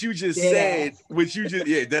what you just said,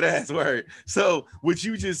 dead ass word. So what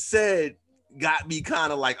you just said got me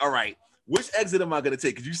kind of like, all right. Which exit am I going to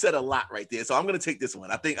take? Because you said a lot right there. So I'm going to take this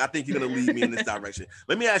one. I think you're going to lead me in this direction.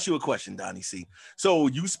 Let me ask you a question, Donnie C. So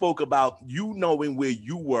you spoke about you knowing where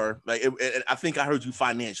you were. Like, and I think I heard you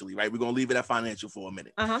financially, right? We're going to leave it at financial for a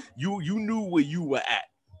minute. Uh-huh. You knew where you were at,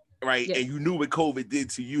 right? Yes. And you knew what COVID did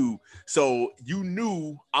to you. So you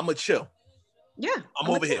knew I'm going to chill. Yeah. I'm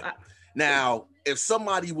over here. Now, if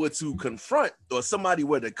somebody were to confront or somebody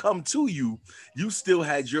were to come to you, you still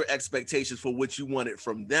had your expectations for what you wanted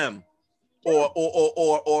from them.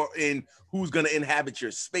 Or in who's gonna inhabit your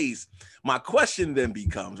space. My question then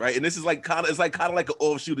becomes, right, and this is kind of like an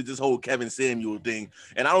offshoot of this whole Kevin Samuel thing.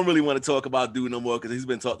 And I don't really want to talk about dude no more because he's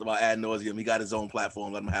been talked about ad nauseum. He got his own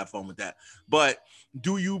platform. Let him have fun with that. But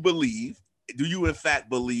do you in fact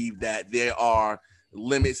believe that there are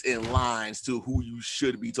limits and lines to who you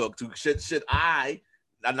should be talking to? Should I?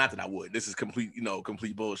 Not that I would. This is complete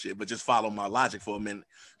bullshit. But just follow my logic for a minute.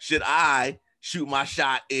 Should I shoot my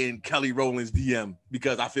shot in Kelly Rowland's DM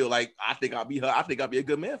because I think I'll be her. I think I'll be a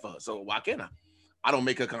good man for her. So why can't I? I don't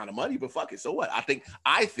make her kind of money, but fuck it. So what?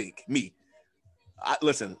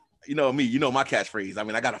 Listen, you know me, you know my catchphrase. I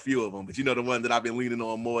mean, I got a few of them, but you know the one that I've been leaning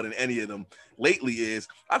on more than any of them lately is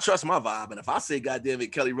I trust my vibe. And if I say, goddamn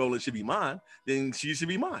it, Kelly Rowland should be mine, then she should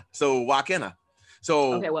be mine. So why can't I?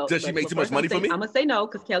 So does she make too much money for me? I'm gonna say no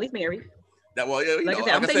because Kelly's married. I'm gonna say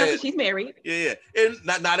no because she's married. Yeah. And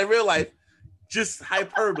not in real life. Just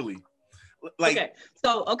hyperbole.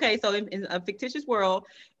 So in a fictitious world,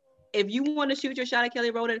 if you want to shoot your shot at Kelly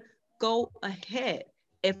Rowland, go ahead.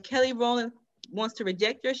 If Kelly Rowland wants to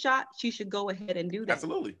reject your shot, she should go ahead and do that.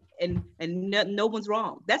 Absolutely. And no one's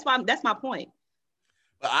wrong. That's my point.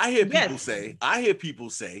 But I hear people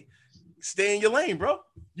say, stay in your lane, bro.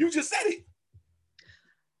 You just said it.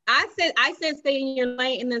 I said stay in your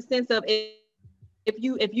lane in the sense of if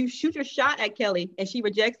you shoot your shot at Kelly and she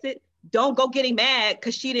rejects it, don't go getting mad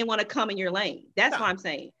because she didn't want to come in your lane. That's what I'm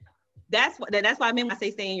saying. That's what I mean when I say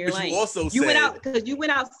stay in your lane. You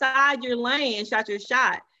went outside your lane and shot your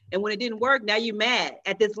shot, and when it didn't work, now you're mad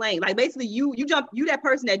at this lane. Like basically, you that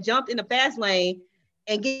person that jumped in the fast lane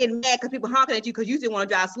and getting mad because people honking at you because you still want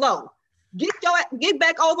to drive slow. Get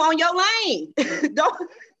back over on your lane.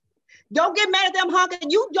 don't get mad at them honking.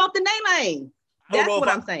 You jumped in their lane. That's what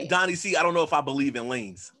I'm saying. Donnie C, I don't know if I believe in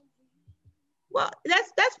lanes. Well,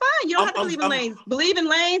 that's fine. You don't have to believe in lanes. Believe in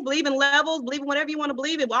lanes, believe in levels, believe in whatever you want to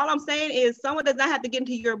believe in. But all I'm saying is someone does not have to get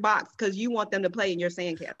into your box because you want them to play in your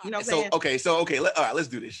sand cap. You know what I'm saying? Okay. All right, let's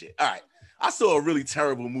do this shit. All right. I saw a really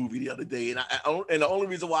terrible movie the other day, and the only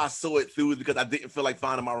reason why I saw it through is because I didn't feel like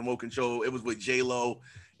finding my remote control. It was with J-Lo,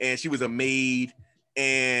 and she was a maid.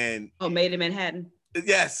 And Maid in Manhattan.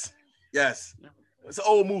 Yes. It's an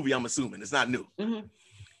old movie. I'm assuming it's not new. Mm-hmm.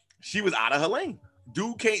 She was out of her lane.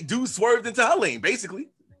 Dude swerved into her lane, basically.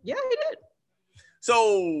 Yeah, he did.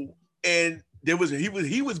 So, and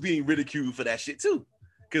he was being ridiculed for that shit too.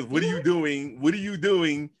 Because what are you doing? What are you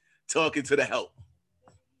doing talking to the help?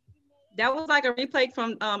 That was like a replay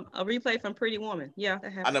from Pretty Woman. Yeah,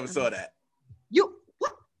 that happened. I never saw that.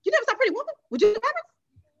 What? You never saw Pretty Woman? Would you ever?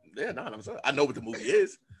 Yeah, no, I never saw it. I know what the movie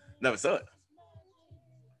is. Never saw it.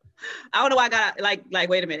 I don't know why I got like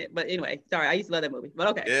wait a minute, but anyway, sorry, I used to love that movie, but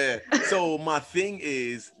okay. Yeah. So my thing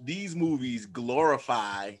is these movies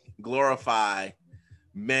glorify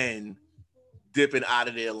men dipping out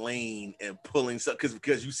of their lane and pulling stuff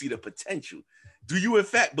because you see the potential. Do you in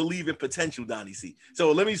fact believe in potential, Donnie C?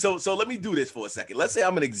 So let me do this for a second. Let's say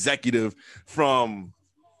I'm an executive from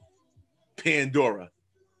Pandora.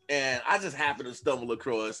 And I just happened to stumble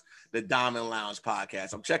across the Diamond Lounge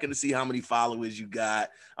podcast. I'm checking to see how many followers you got.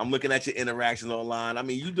 I'm looking at your interactions online. I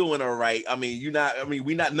mean, you're doing all right. I mean,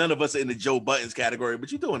 none of us are in the Joe Buttons category,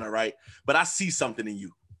 but you're doing all right. But I see something in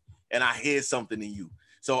you and I hear something in you.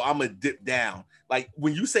 So I'm gonna dip down. Like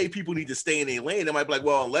when you say people need to stay in their lane, they might be like,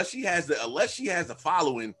 well, unless she has the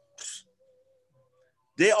following,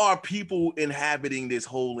 there are people inhabiting this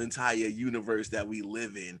whole entire universe that we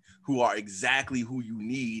live in who are exactly who you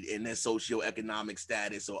need in their socioeconomic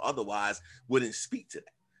status or otherwise wouldn't speak to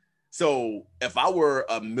that. So if I were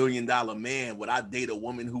 $1 million man, would I date a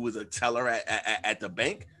woman who was a teller at the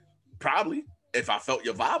bank? Probably. If I felt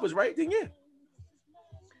your vibe was right, then yeah.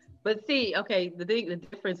 But see, okay, the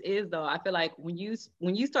difference is though, I feel like when you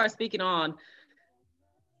start speaking on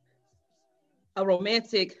a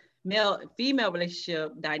romantic male-female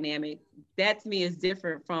relationship dynamic, that to me is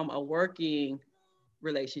different from a working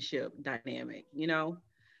relationship dynamic, you know?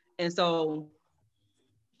 And so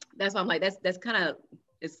that's why I'm like, that's kind of,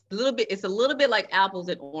 it's a little bit like apples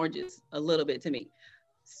and oranges, a little bit to me.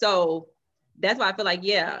 So that's why I feel like,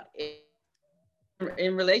 yeah,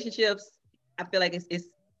 in relationships, I feel like it's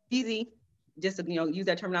easy just to, use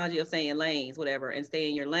that terminology of saying lanes, whatever, and stay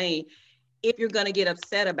in your lane if you're gonna get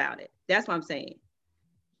upset about it. That's what I'm saying.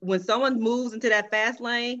 When someone moves into that fast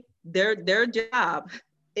lane, their job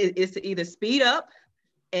is to either speed up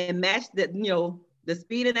and match the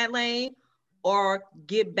speed in that lane or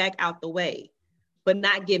get back out the way, but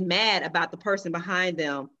not get mad about the person behind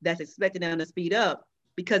them that's expecting them to speed up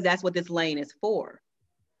because that's what this lane is for.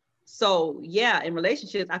 So yeah, in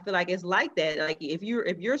relationships, I feel like it's like that. Like if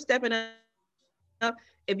you're stepping up,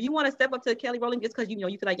 if you want to step up to Kelly Rowland just because you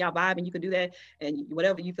feel like y'all vibe and you can do that and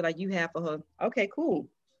whatever you feel like you have for her, okay, cool.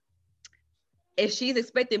 If she's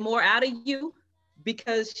expecting more out of you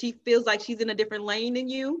because she feels like she's in a different lane than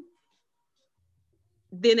you,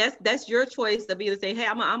 then that's your choice to be able to say, hey,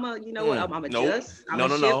 I'm a just. No.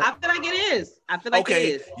 I feel like it is. It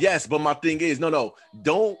is. Yes, but my thing is,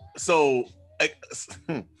 don't. So,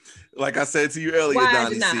 like I said to you earlier,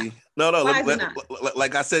 Donnie C.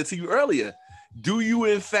 Like I said to you earlier, do you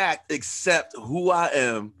in fact accept who I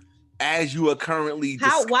am as you are currently?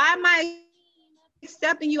 Why am I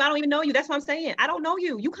accepting you? I don't even know you. That's what I'm saying. I don't know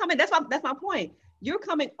you. You coming. That's my point. You're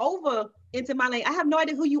coming over into my lane. I have no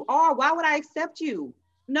idea who you are. Why would I accept you?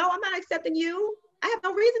 No, I'm not accepting you. I have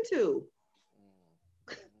no reason to.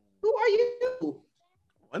 Who are you?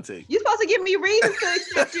 One take. You're supposed to give me reasons to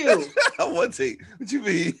accept you. One take. What you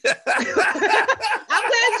mean? I'm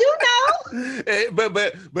glad you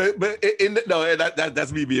know.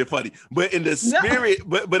 That's me being funny. But in the spirit,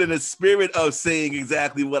 but in the spirit of saying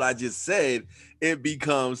exactly what I just said, it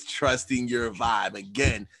becomes trusting your vibe.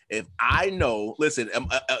 Again, if I know, listen,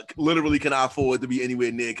 literally can I afford to be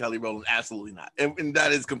anywhere near Kelly Rowland? Absolutely not. And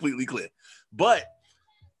that is completely clear. But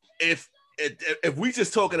if we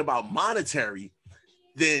just talking about monetary,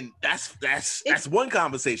 then that's one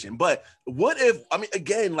conversation. But what if,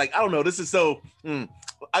 again, like, I don't know, this is so, in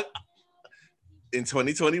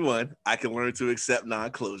 2021, I can learn to accept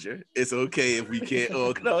non-closure. It's okay if we can't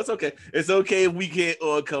all, no, it's okay. It's okay if we can't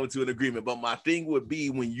all come to an agreement. But my thing would be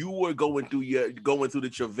when you were going through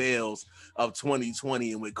the travails of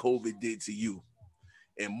 2020 and what COVID did to you,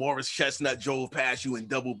 and Morris Chestnut drove past you and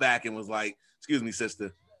doubled back and was like, "Excuse me,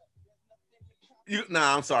 sister.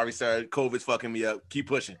 I'm sorry, sir. COVID's fucking me up. Keep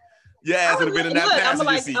pushing." Your ass would have been in that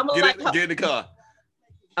passenger seat. Get in the car.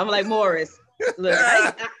 I'm like, Morris, look,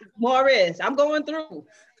 Morris, I'm going through.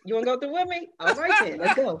 You want to go through with me? All right, then,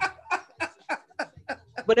 let's go.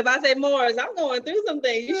 But if I say, Morris, I'm going through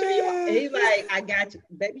something, you sure you are? And he's like, I got you.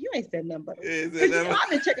 Baby, you ain't said nothing but I've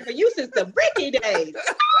been checking for you since the Ricky days.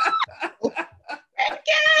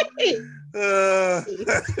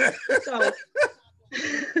 So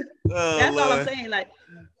that's all I'm saying. Like,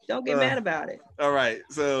 don't get mad about it. All right.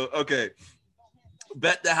 So, okay.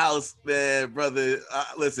 Bet the house, man, brother.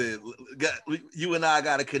 Listen, you and I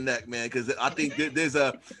gotta connect, man, because I think there's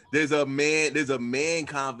a man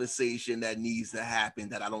conversation that needs to happen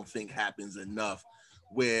that I don't think happens enough,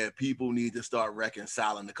 where people need to start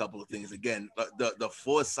reconciling a couple of things. Again, the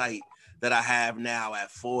foresight that I have now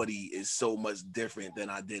at 40 is so much different than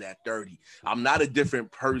I did at 30. I'm not a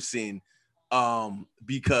different person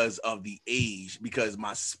because of the age, because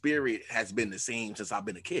my spirit has been the same since I've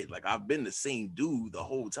been a kid. Like, I've been the same dude the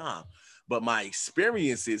whole time, but my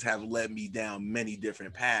experiences have led me down many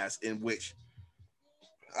different paths in which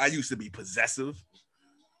I used to be possessive,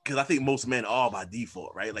 because I think most men are by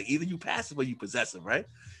default, right? Like, either you passive or you possessive, right?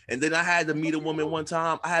 And then I had to meet a woman one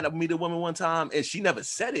time. And she never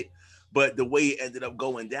said it, but the way it ended up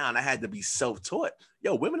going down, I had to be self-taught.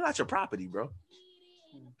 Yo, women are not your property, bro.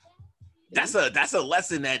 That's a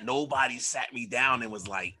lesson that nobody sat me down and was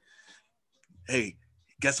like, hey,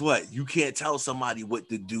 guess what? You can't tell somebody what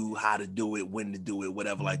to do, how to do it, when to do it,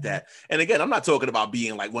 whatever like that. And again, I'm not talking about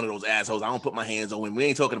being like one of those assholes. I don't put my hands on women. We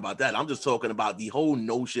ain't talking about that. I'm just talking about the whole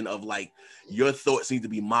notion of like, your thoughts need to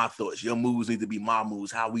be my thoughts. Your moves need to be my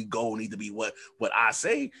moves. How we go need to be what I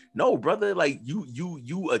say. No, brother, like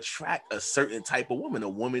you attract a certain type of woman, a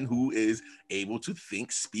woman who is able to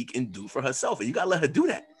think, speak, and do for herself. And you gotta let her do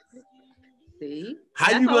that. See?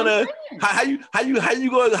 How you gonna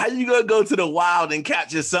go to the wild and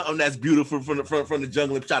capture something that's beautiful from the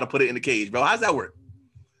jungle and try to put it in the cage, bro? How's that work?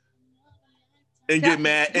 And get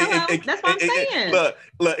mad. That's what I'm saying.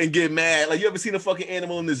 Look, and get mad. Like, you ever seen a fucking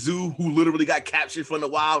animal in the zoo who literally got captured from the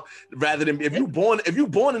wild? Rather than if you born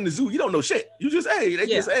in the zoo, you don't know shit. You just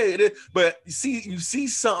But you see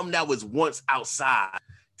something that was once outside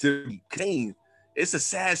to be clean. It's a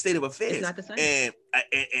sad state of affairs. It's not the same.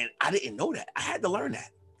 And I didn't know that. I had to learn that.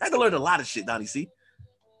 I had to learn a lot of shit, Donnie C.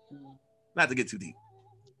 Not to get too deep.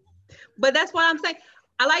 But that's what I'm saying.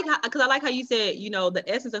 I like how you said, the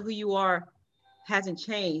essence of who you are hasn't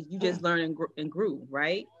changed. You just learn and grew,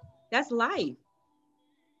 right? That's life.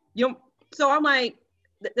 So I'm like,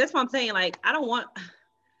 that's what I'm saying. Like,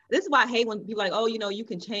 this is why I hate when people are like, oh, you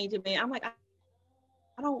can change it, man. I'm like,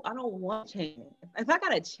 I don't want to change it. If I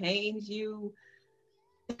gotta change you,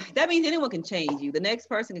 that means anyone can change you. The next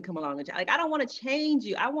person can come along and like, I don't want to change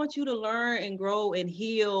you. I want you to learn and grow and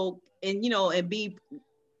heal and and be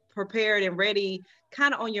prepared and ready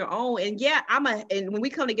kind of on your own. And yeah, and when we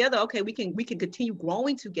come together, okay, we can continue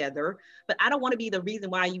growing together, but I don't want to be the reason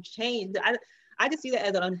why you change. I just see that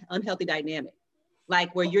as an unhealthy dynamic,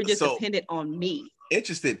 like where you're just dependent on me.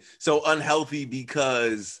 Interesting. So unhealthy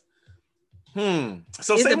because So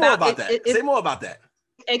say more about that. Say more about that.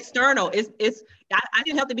 External. I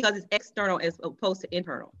didn't help it because it's external as opposed to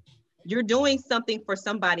internal. You're doing something for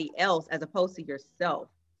somebody else as opposed to yourself.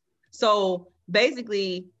 So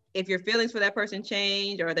basically, if your feelings for that person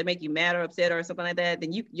change or they make you mad or upset or something like that,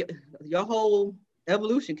 then your whole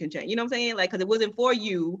evolution can change. You know what I'm saying? Like, because it wasn't for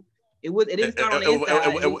you. It didn't start on the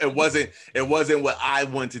inside. It wasn't what I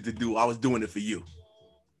wanted to do. I was doing it for you.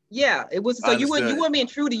 Yeah, it was. So you weren't being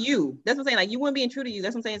true to you. That's what I'm saying. Like, you weren't being true to you.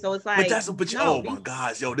 That's what I'm saying. So it's like, oh my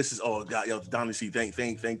gosh, yo, this is Donnie C.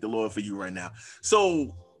 Thank the Lord for you right now.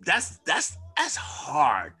 So that's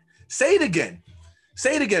hard. Say it again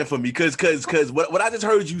for me, because what I just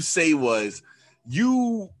heard you say was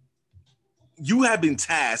you have been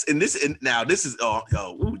tasked, and this is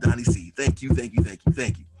Donnie C. Thank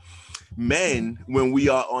you. Men, when we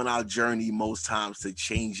are on our journey, most times to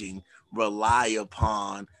changing, rely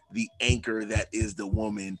upon the anchor that is the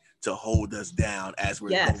woman to hold us down as we're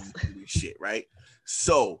going through this shit, right?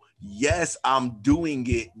 So yes, I'm doing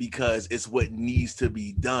it because it's what needs to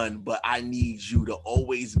be done, but I need you to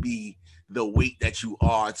always be the weight that you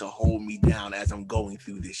are to hold me down as I'm going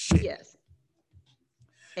through this shit. Yes.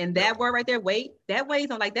 And that word right there, weight, that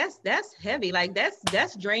weighs on, like, that's heavy. Like,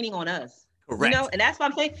 that's draining on us. Correct. And that's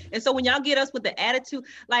what I'm saying. And so when y'all get us with the attitude,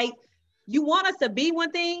 like, you want us to be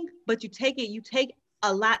one thing, but you take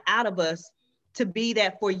a lot out of us to be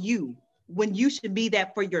that for you when you should be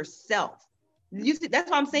that for yourself. You see, that's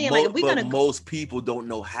what I'm saying. Like, if we're gonna, most people don't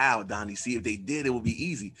know how, Donnie. See, if they did, it would be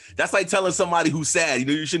easy. That's like telling somebody who's sad, you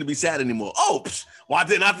know, you shouldn't be sad anymore. Oh, why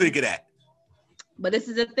didn't I think of that? But this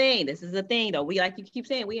is the thing. This is the thing, though. We, like you keep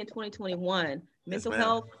saying, we in 2021. Mental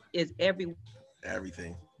health is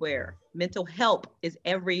everything. Where mental health is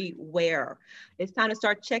everywhere. It's time to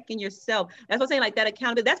start checking yourself. That's what I'm saying, like that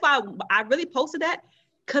accountability. That's why I really posted that,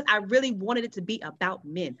 because I really wanted it to be about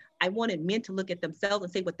men. I wanted men to look at themselves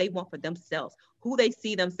and say what they want for themselves, who they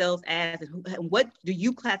see themselves as, and what do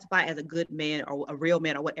you classify as a good man or a real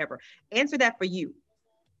man or whatever. Answer that for you.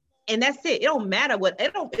 And that's it. It don't matter what,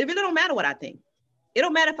 it really don't matter what I think. It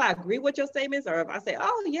don't matter if I agree with your statements or if I say,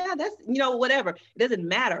 oh yeah, that's, you know, whatever. It doesn't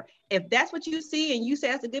matter. If that's what you see and you say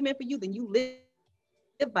that's a good man for you, then you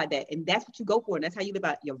live by that. And that's what you go for. And that's how you live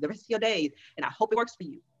out the rest of your days. And I hope it works for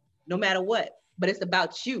you, no matter what. But it's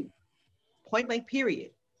about you, point blank,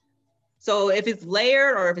 period. So if it's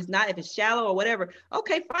layered or if it's not, if it's shallow or whatever,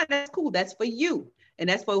 okay, fine, that's cool. That's for you. And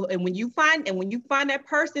that's for, and when you find that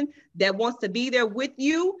person that wants to be there with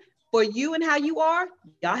you, for you and how you are,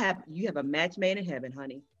 you have a match made in heaven,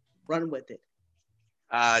 honey. Run with it.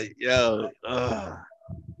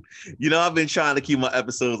 You know, I've been trying to keep my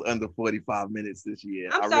episodes under 45 minutes this year.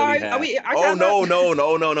 I'm sorry. Really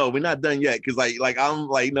no. We're not done yet. Cause like I'm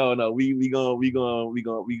like, no, we going over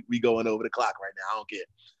the clock right now. I don't care.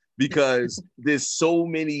 Because there's so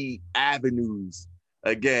many avenues.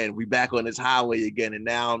 Again, we back on this highway again. And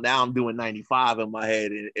now I'm doing 95 in my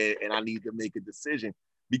head and I need to make a decision.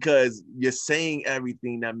 Because you're saying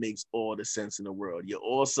everything that makes all the sense in the world. You're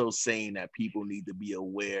also saying that people need to be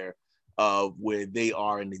aware of where they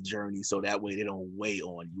are in the journey, so that way they don't weigh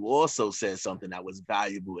on. You also said something that was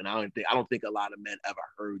valuable, and I don't think a lot of men ever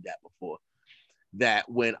heard that before. That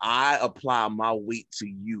when I apply my weight to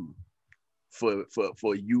you, for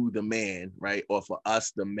you, the man, right, or for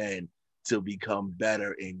us, the men, to become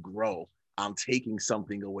better and grow, I'm taking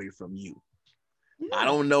something away from you. I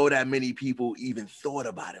don't know that many people even thought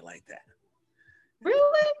about it like that.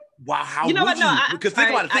 Really? Wow, how would you? No, because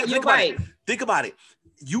think about it. Think about it.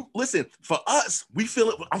 You listen, for us, we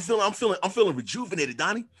feel it. I'm feeling rejuvenated,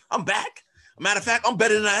 Donnie. I'm back. Matter of fact, I'm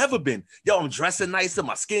better than I ever been. Yo, I'm dressing nicer,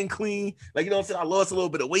 my skin clean. Like, you know what I'm saying? I lost a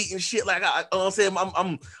little bit of weight and shit. Like, you know what I'm saying?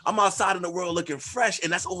 I'm outside in the world looking fresh,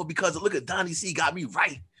 and that's all because look at Donnie C got me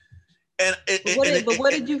right. But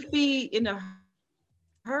what did you feed in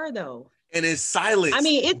her though? And in silence, I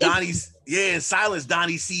mean, in silence,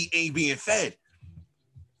 Donnie C ain't being fed.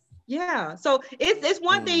 Yeah, so it's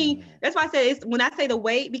one thing. That's why I said it's when I say the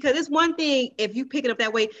weight, because it's one thing if you pick it up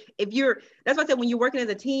that way. That's why I said when you're working as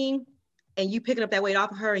a team and you picking up that weight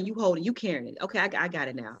off of her and you hold it, you carrying it. Okay, I got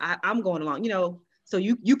it now. I'm going along. You know, so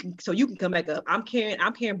you can come back up. I'm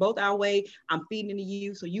carrying both our weight. I'm feeding into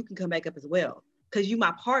you, so you can come back up as well. Because you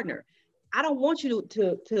my partner. I don't want you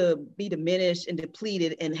to be diminished and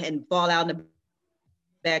depleted and fall out in the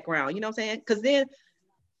background. You know what I'm saying? Because then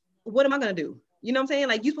what am I going to do? You know what I'm saying?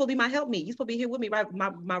 Like, you're supposed to be my helpmeet. You're supposed to be here with me, right?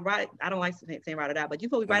 My right. I don't like saying right or die, but you're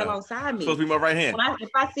supposed to be right alongside me. Supposed to be my right hand. If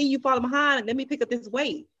I see you falling behind, let me pick up this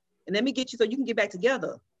weight and let me get you so you can get back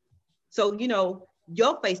together. So, you know,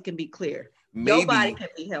 your face can be clear. Your body can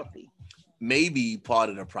be healthy. Maybe part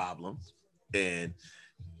of the problem, and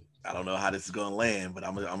I don't know how this is gonna land, but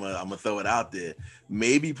I'm gonna throw it out there.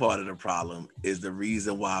 Maybe part of the problem is the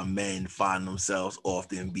reason why men find themselves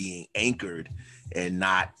often being anchored and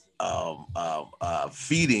not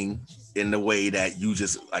feeding in the way that you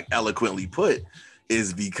just like eloquently put,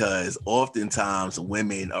 is because oftentimes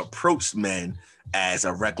women approach men as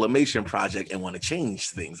a reclamation project and want to change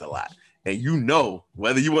things a lot. And you know,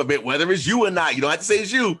 whether it's you or not, you don't have to say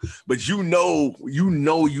it's you, but you know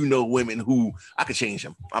women who I could change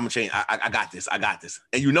them. I'm gonna change. I got this.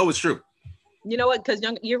 And you know it's true. You know what? Because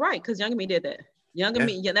you're right. Because Younger Me did that.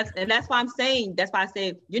 Me. Yeah, that's why I'm saying. That's why I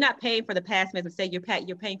say you're not paying for the past mistake. You're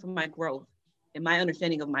paying for my growth and my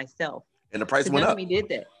understanding of myself. And the price went up. Younger Me did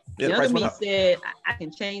that. Yeah, Younger Me said, I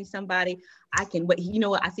can change somebody. I can. But you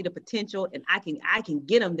know what? I see the potential, and I can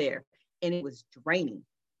get them there. And it was draining.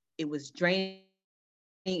 It was draining.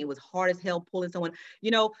 It was hard as hell pulling someone.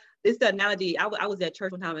 You know, it's the analogy. I was at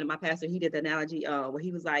church one time, and my pastor, he did the analogy where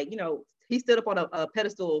he was like, you know, he stood up on a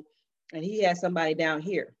pedestal, and he had somebody down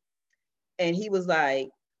here. And he was like,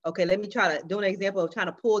 okay, let me try to do an example of trying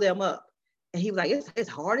to pull them up. And he was like, it's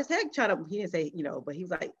hard as heck trying to, he didn't say, you know, but he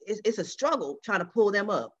was like, it's a struggle trying to pull them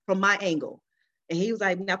up from my angle. And he was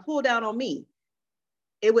like, now pull down on me.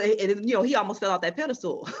 You know, he almost fell off that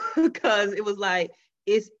pedestal because it was like,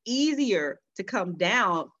 it's easier to come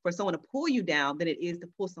down for someone to pull you down than it is to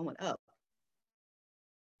pull someone up.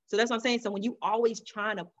 So that's what I'm saying. So when you always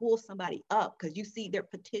trying to pull somebody up because you see their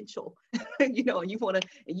potential, and you want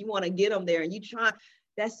to get them there, and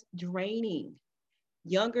that's draining.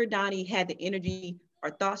 Younger Donnie had the energy, or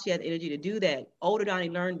thought she had the energy to do that. Older Donnie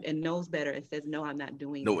learned and knows better and says, no, I'm not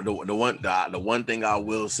doing that. The one thing I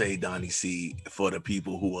will say, Donnie C, for the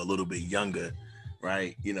people who are a little bit younger,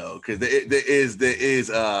 right? Because there is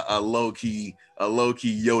a low key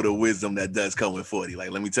Yoda wisdom that does come with 40. Like,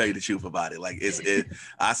 let me tell you the truth about it. Like,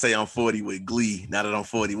 I say I'm 40 with glee. Now that I'm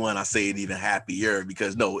 41, I say it even happier,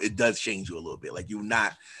 because no, it does change you a little bit. Like, you're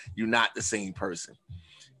not the same person.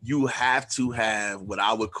 You have to have what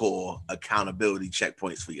I would call accountability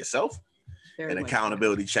checkpoints for yourself, and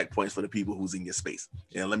accountability checkpoints for the people who's in your space.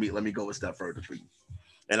 And let me go a step further for you.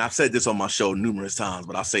 And I've said this on my show numerous times,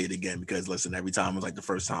 but I'll say it again, because listen, every time it's like the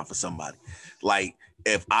first time for somebody. Like,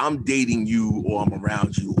 if I'm dating you or I'm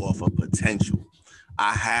around you off of potential,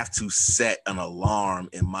 I have to set an alarm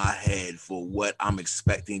in my head for what I'm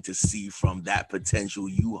expecting to see from that potential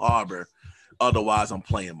you harbor. Otherwise, I'm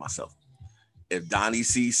playing myself. If Donnie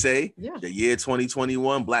C say the year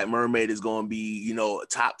 2021 Black Mermaid is going to be,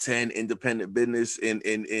 top 10 independent business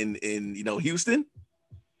in Houston,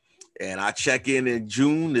 and I check in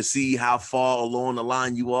June to see how far along the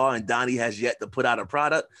line you are, and Donnie has yet to put out a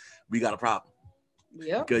product, we got a problem.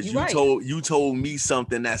 Yeah, because you told me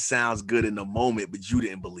something that sounds good in the moment, but you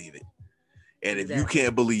didn't believe it. And if you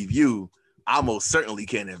can't believe you, I most certainly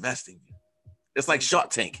can't invest in you. It's like Shark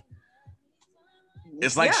Tank.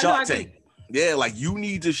 Shark Tank. Yeah, like, you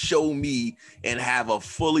need to show me and have a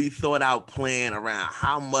fully thought out plan around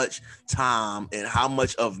how much time and how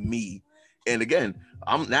much of me. And again,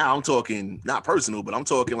 I'm talking not personal, but I'm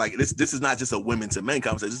talking like this is not just a women to men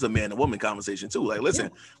conversation. This is a man to woman conversation too. Like,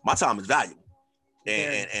 listen, my time is valuable.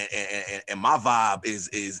 And my vibe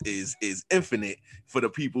is infinite for the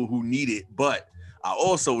people who need it. But I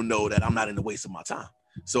also know that I'm not in the waste of my time.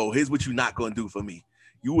 So here's what you're not going to do for me.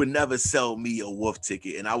 You would never sell me a wolf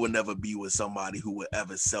ticket, and I would never be with somebody who would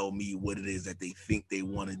ever sell me what it is that they think they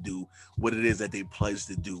want to do, what it is that they pledge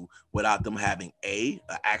to do, without them having an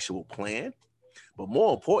actual plan, but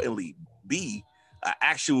more importantly, B, an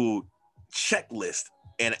actual checklist,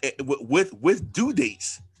 and with due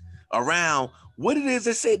dates around what it is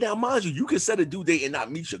that say. Now, mind you, you can set a due date and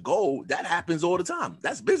not meet your goal. That happens all the time.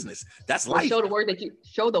 That's business. That's life. Show the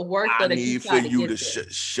work I need for you to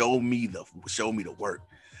show me the work.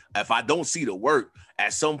 If I don't see the work,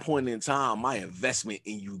 at some point in time, my investment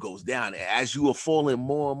in you goes down. And as you are falling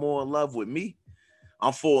more and more in love with me,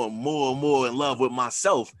 I'm falling more and more in love with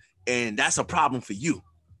myself. And that's a problem for you.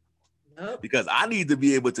 Nope. Because I need to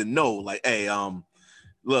be able to know, like, hey,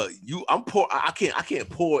 look, I can't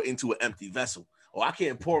pour into an empty vessel, or I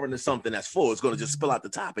can't pour into something that's full. It's going to just spill out the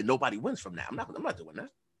top, and nobody wins from that. I'm not doing that.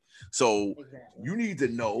 So you need to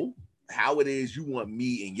know how it is you want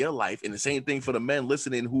me in your life. And the same thing for the men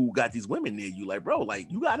listening who got these women near you. Like, bro,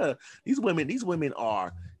 like, you gotta, these women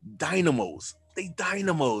are dynamos. They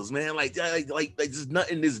dynamos, man. Like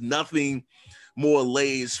there's nothing more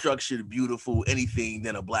laid, structured, beautiful, anything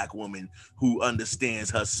than a Black woman who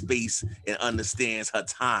understands her space and understands her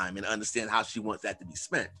time and understands how she wants that to be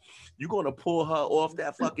spent. You're going to pull her off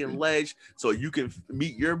that fucking ledge so you can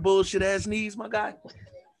meet your bullshit ass needs, my guy?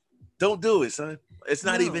 Don't do it, son. It's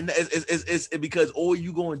not even, it's because all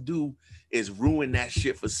you going to do is ruin that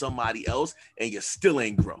shit for somebody else, and you still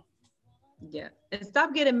ain't grow. Yeah. And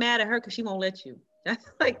stop getting mad at her because she won't let you.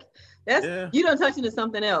 You don't touch into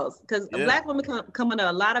something else, because a Black woman come under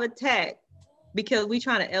a lot of attack because we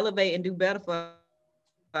trying to elevate and do better for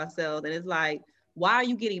ourselves. And it's like, why are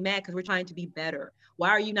you getting mad? Because we're trying to be better. Why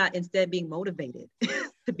are you not instead being motivated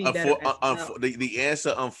to be better? The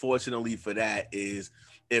answer, unfortunately, for that is,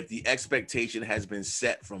 if the expectation has been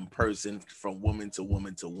set from woman to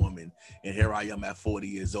woman to woman, and here I am at 40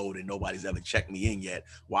 years old and nobody's ever checked me in yet,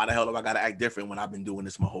 why the hell do I got to act different when I've been doing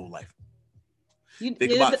this my whole life? But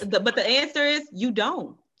the answer is, you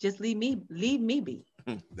don't. Just leave me be.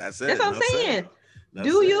 That's it. That's what I'm saying.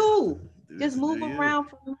 Just move around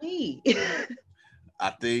from me. I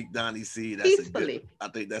think, Donnie C, I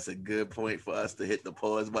think that's a good point for us to hit the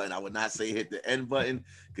pause button. I would not say hit the end button,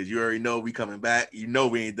 because you already know we coming back. You know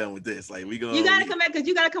we ain't done with this. Like, you gotta come back, because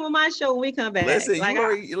you gotta come on my show when we come back. Listen,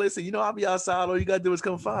 I'll be outside. All you gotta do is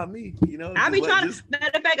come find me. I'll be trying. Matter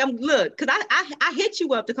of fact, because I hit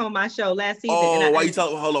you up to come on my show last season. Oh, why you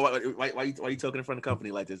talking? Hold on. Why you talking in front of the company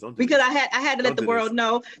like this? Don't do because this. I had to let the world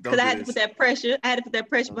know, because I had to put that pressure. I had to put that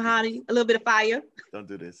pressure behind you, a little bit of fire. Don't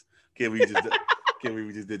do this. Can we just? Can't believe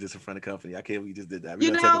we just did this in front of company. I can't believe we just did that.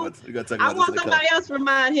 We're gonna talk about I want somebody else to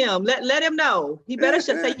remind him. Let him know. He better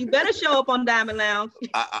say you better show up on Diamond Lounge.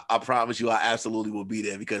 I promise you, I absolutely will be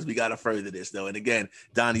there because we gotta further this though. And again,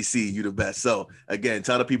 Donnie C, you the best. So again,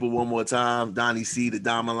 tell the people one more time, Donnie C, the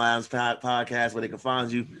Diamond Lounge podcast, where they can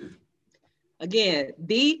find you. Again,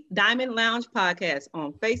 the Diamond Lounge podcast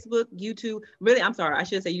on Facebook, YouTube. Really, I'm sorry, I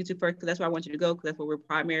should say YouTube first because that's where I want you to go because that's what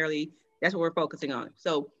we're focusing on.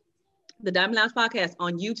 So the Diamond Lounge podcast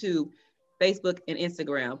on YouTube, Facebook, and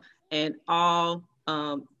Instagram, and all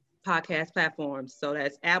podcast platforms. So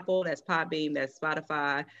that's Apple, that's Podbean, that's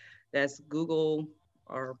Spotify, that's Google,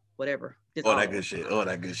 or whatever. All that good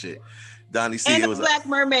shit. Donnie C. And the Black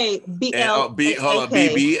Mermaid, BLAAK.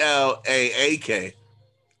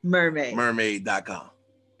 Mermaid. Mermaid.com.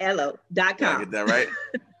 Hello.com. Get that right?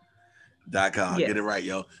 .com. Yes. Get it right,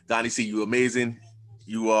 yo. Donnie C, you amazing.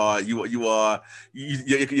 Your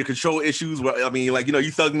control issues. I mean, like, you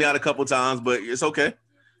thugged me out a couple times, but it's okay.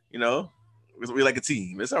 We like a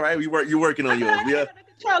team. It's all right. You're working on yours. Yeah.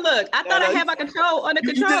 Look, I thought I had my control under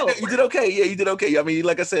control. You did okay. Yeah, you did okay. I mean,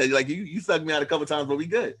 like I said, like you thugged me out a couple times, but we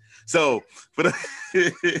good. So for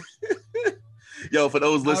for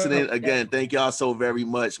those listening, again, thank y'all so very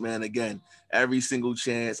much, man. Again, every single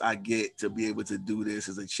chance I get to be able to do this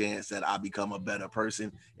is a chance that I become a better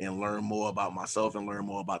person and learn more about myself and learn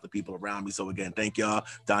more about the people around me. So again, thank y'all.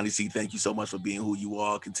 Donnie C, thank you so much for being who you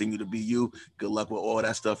are. Continue to be you. Good luck with all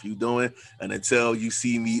that stuff you're doing. And until you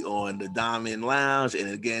see me on the Diamond Lounge, and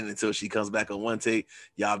again, until she comes back on One Take,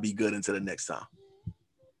 y'all be good until the next time.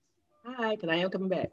 Hi, because I am coming back.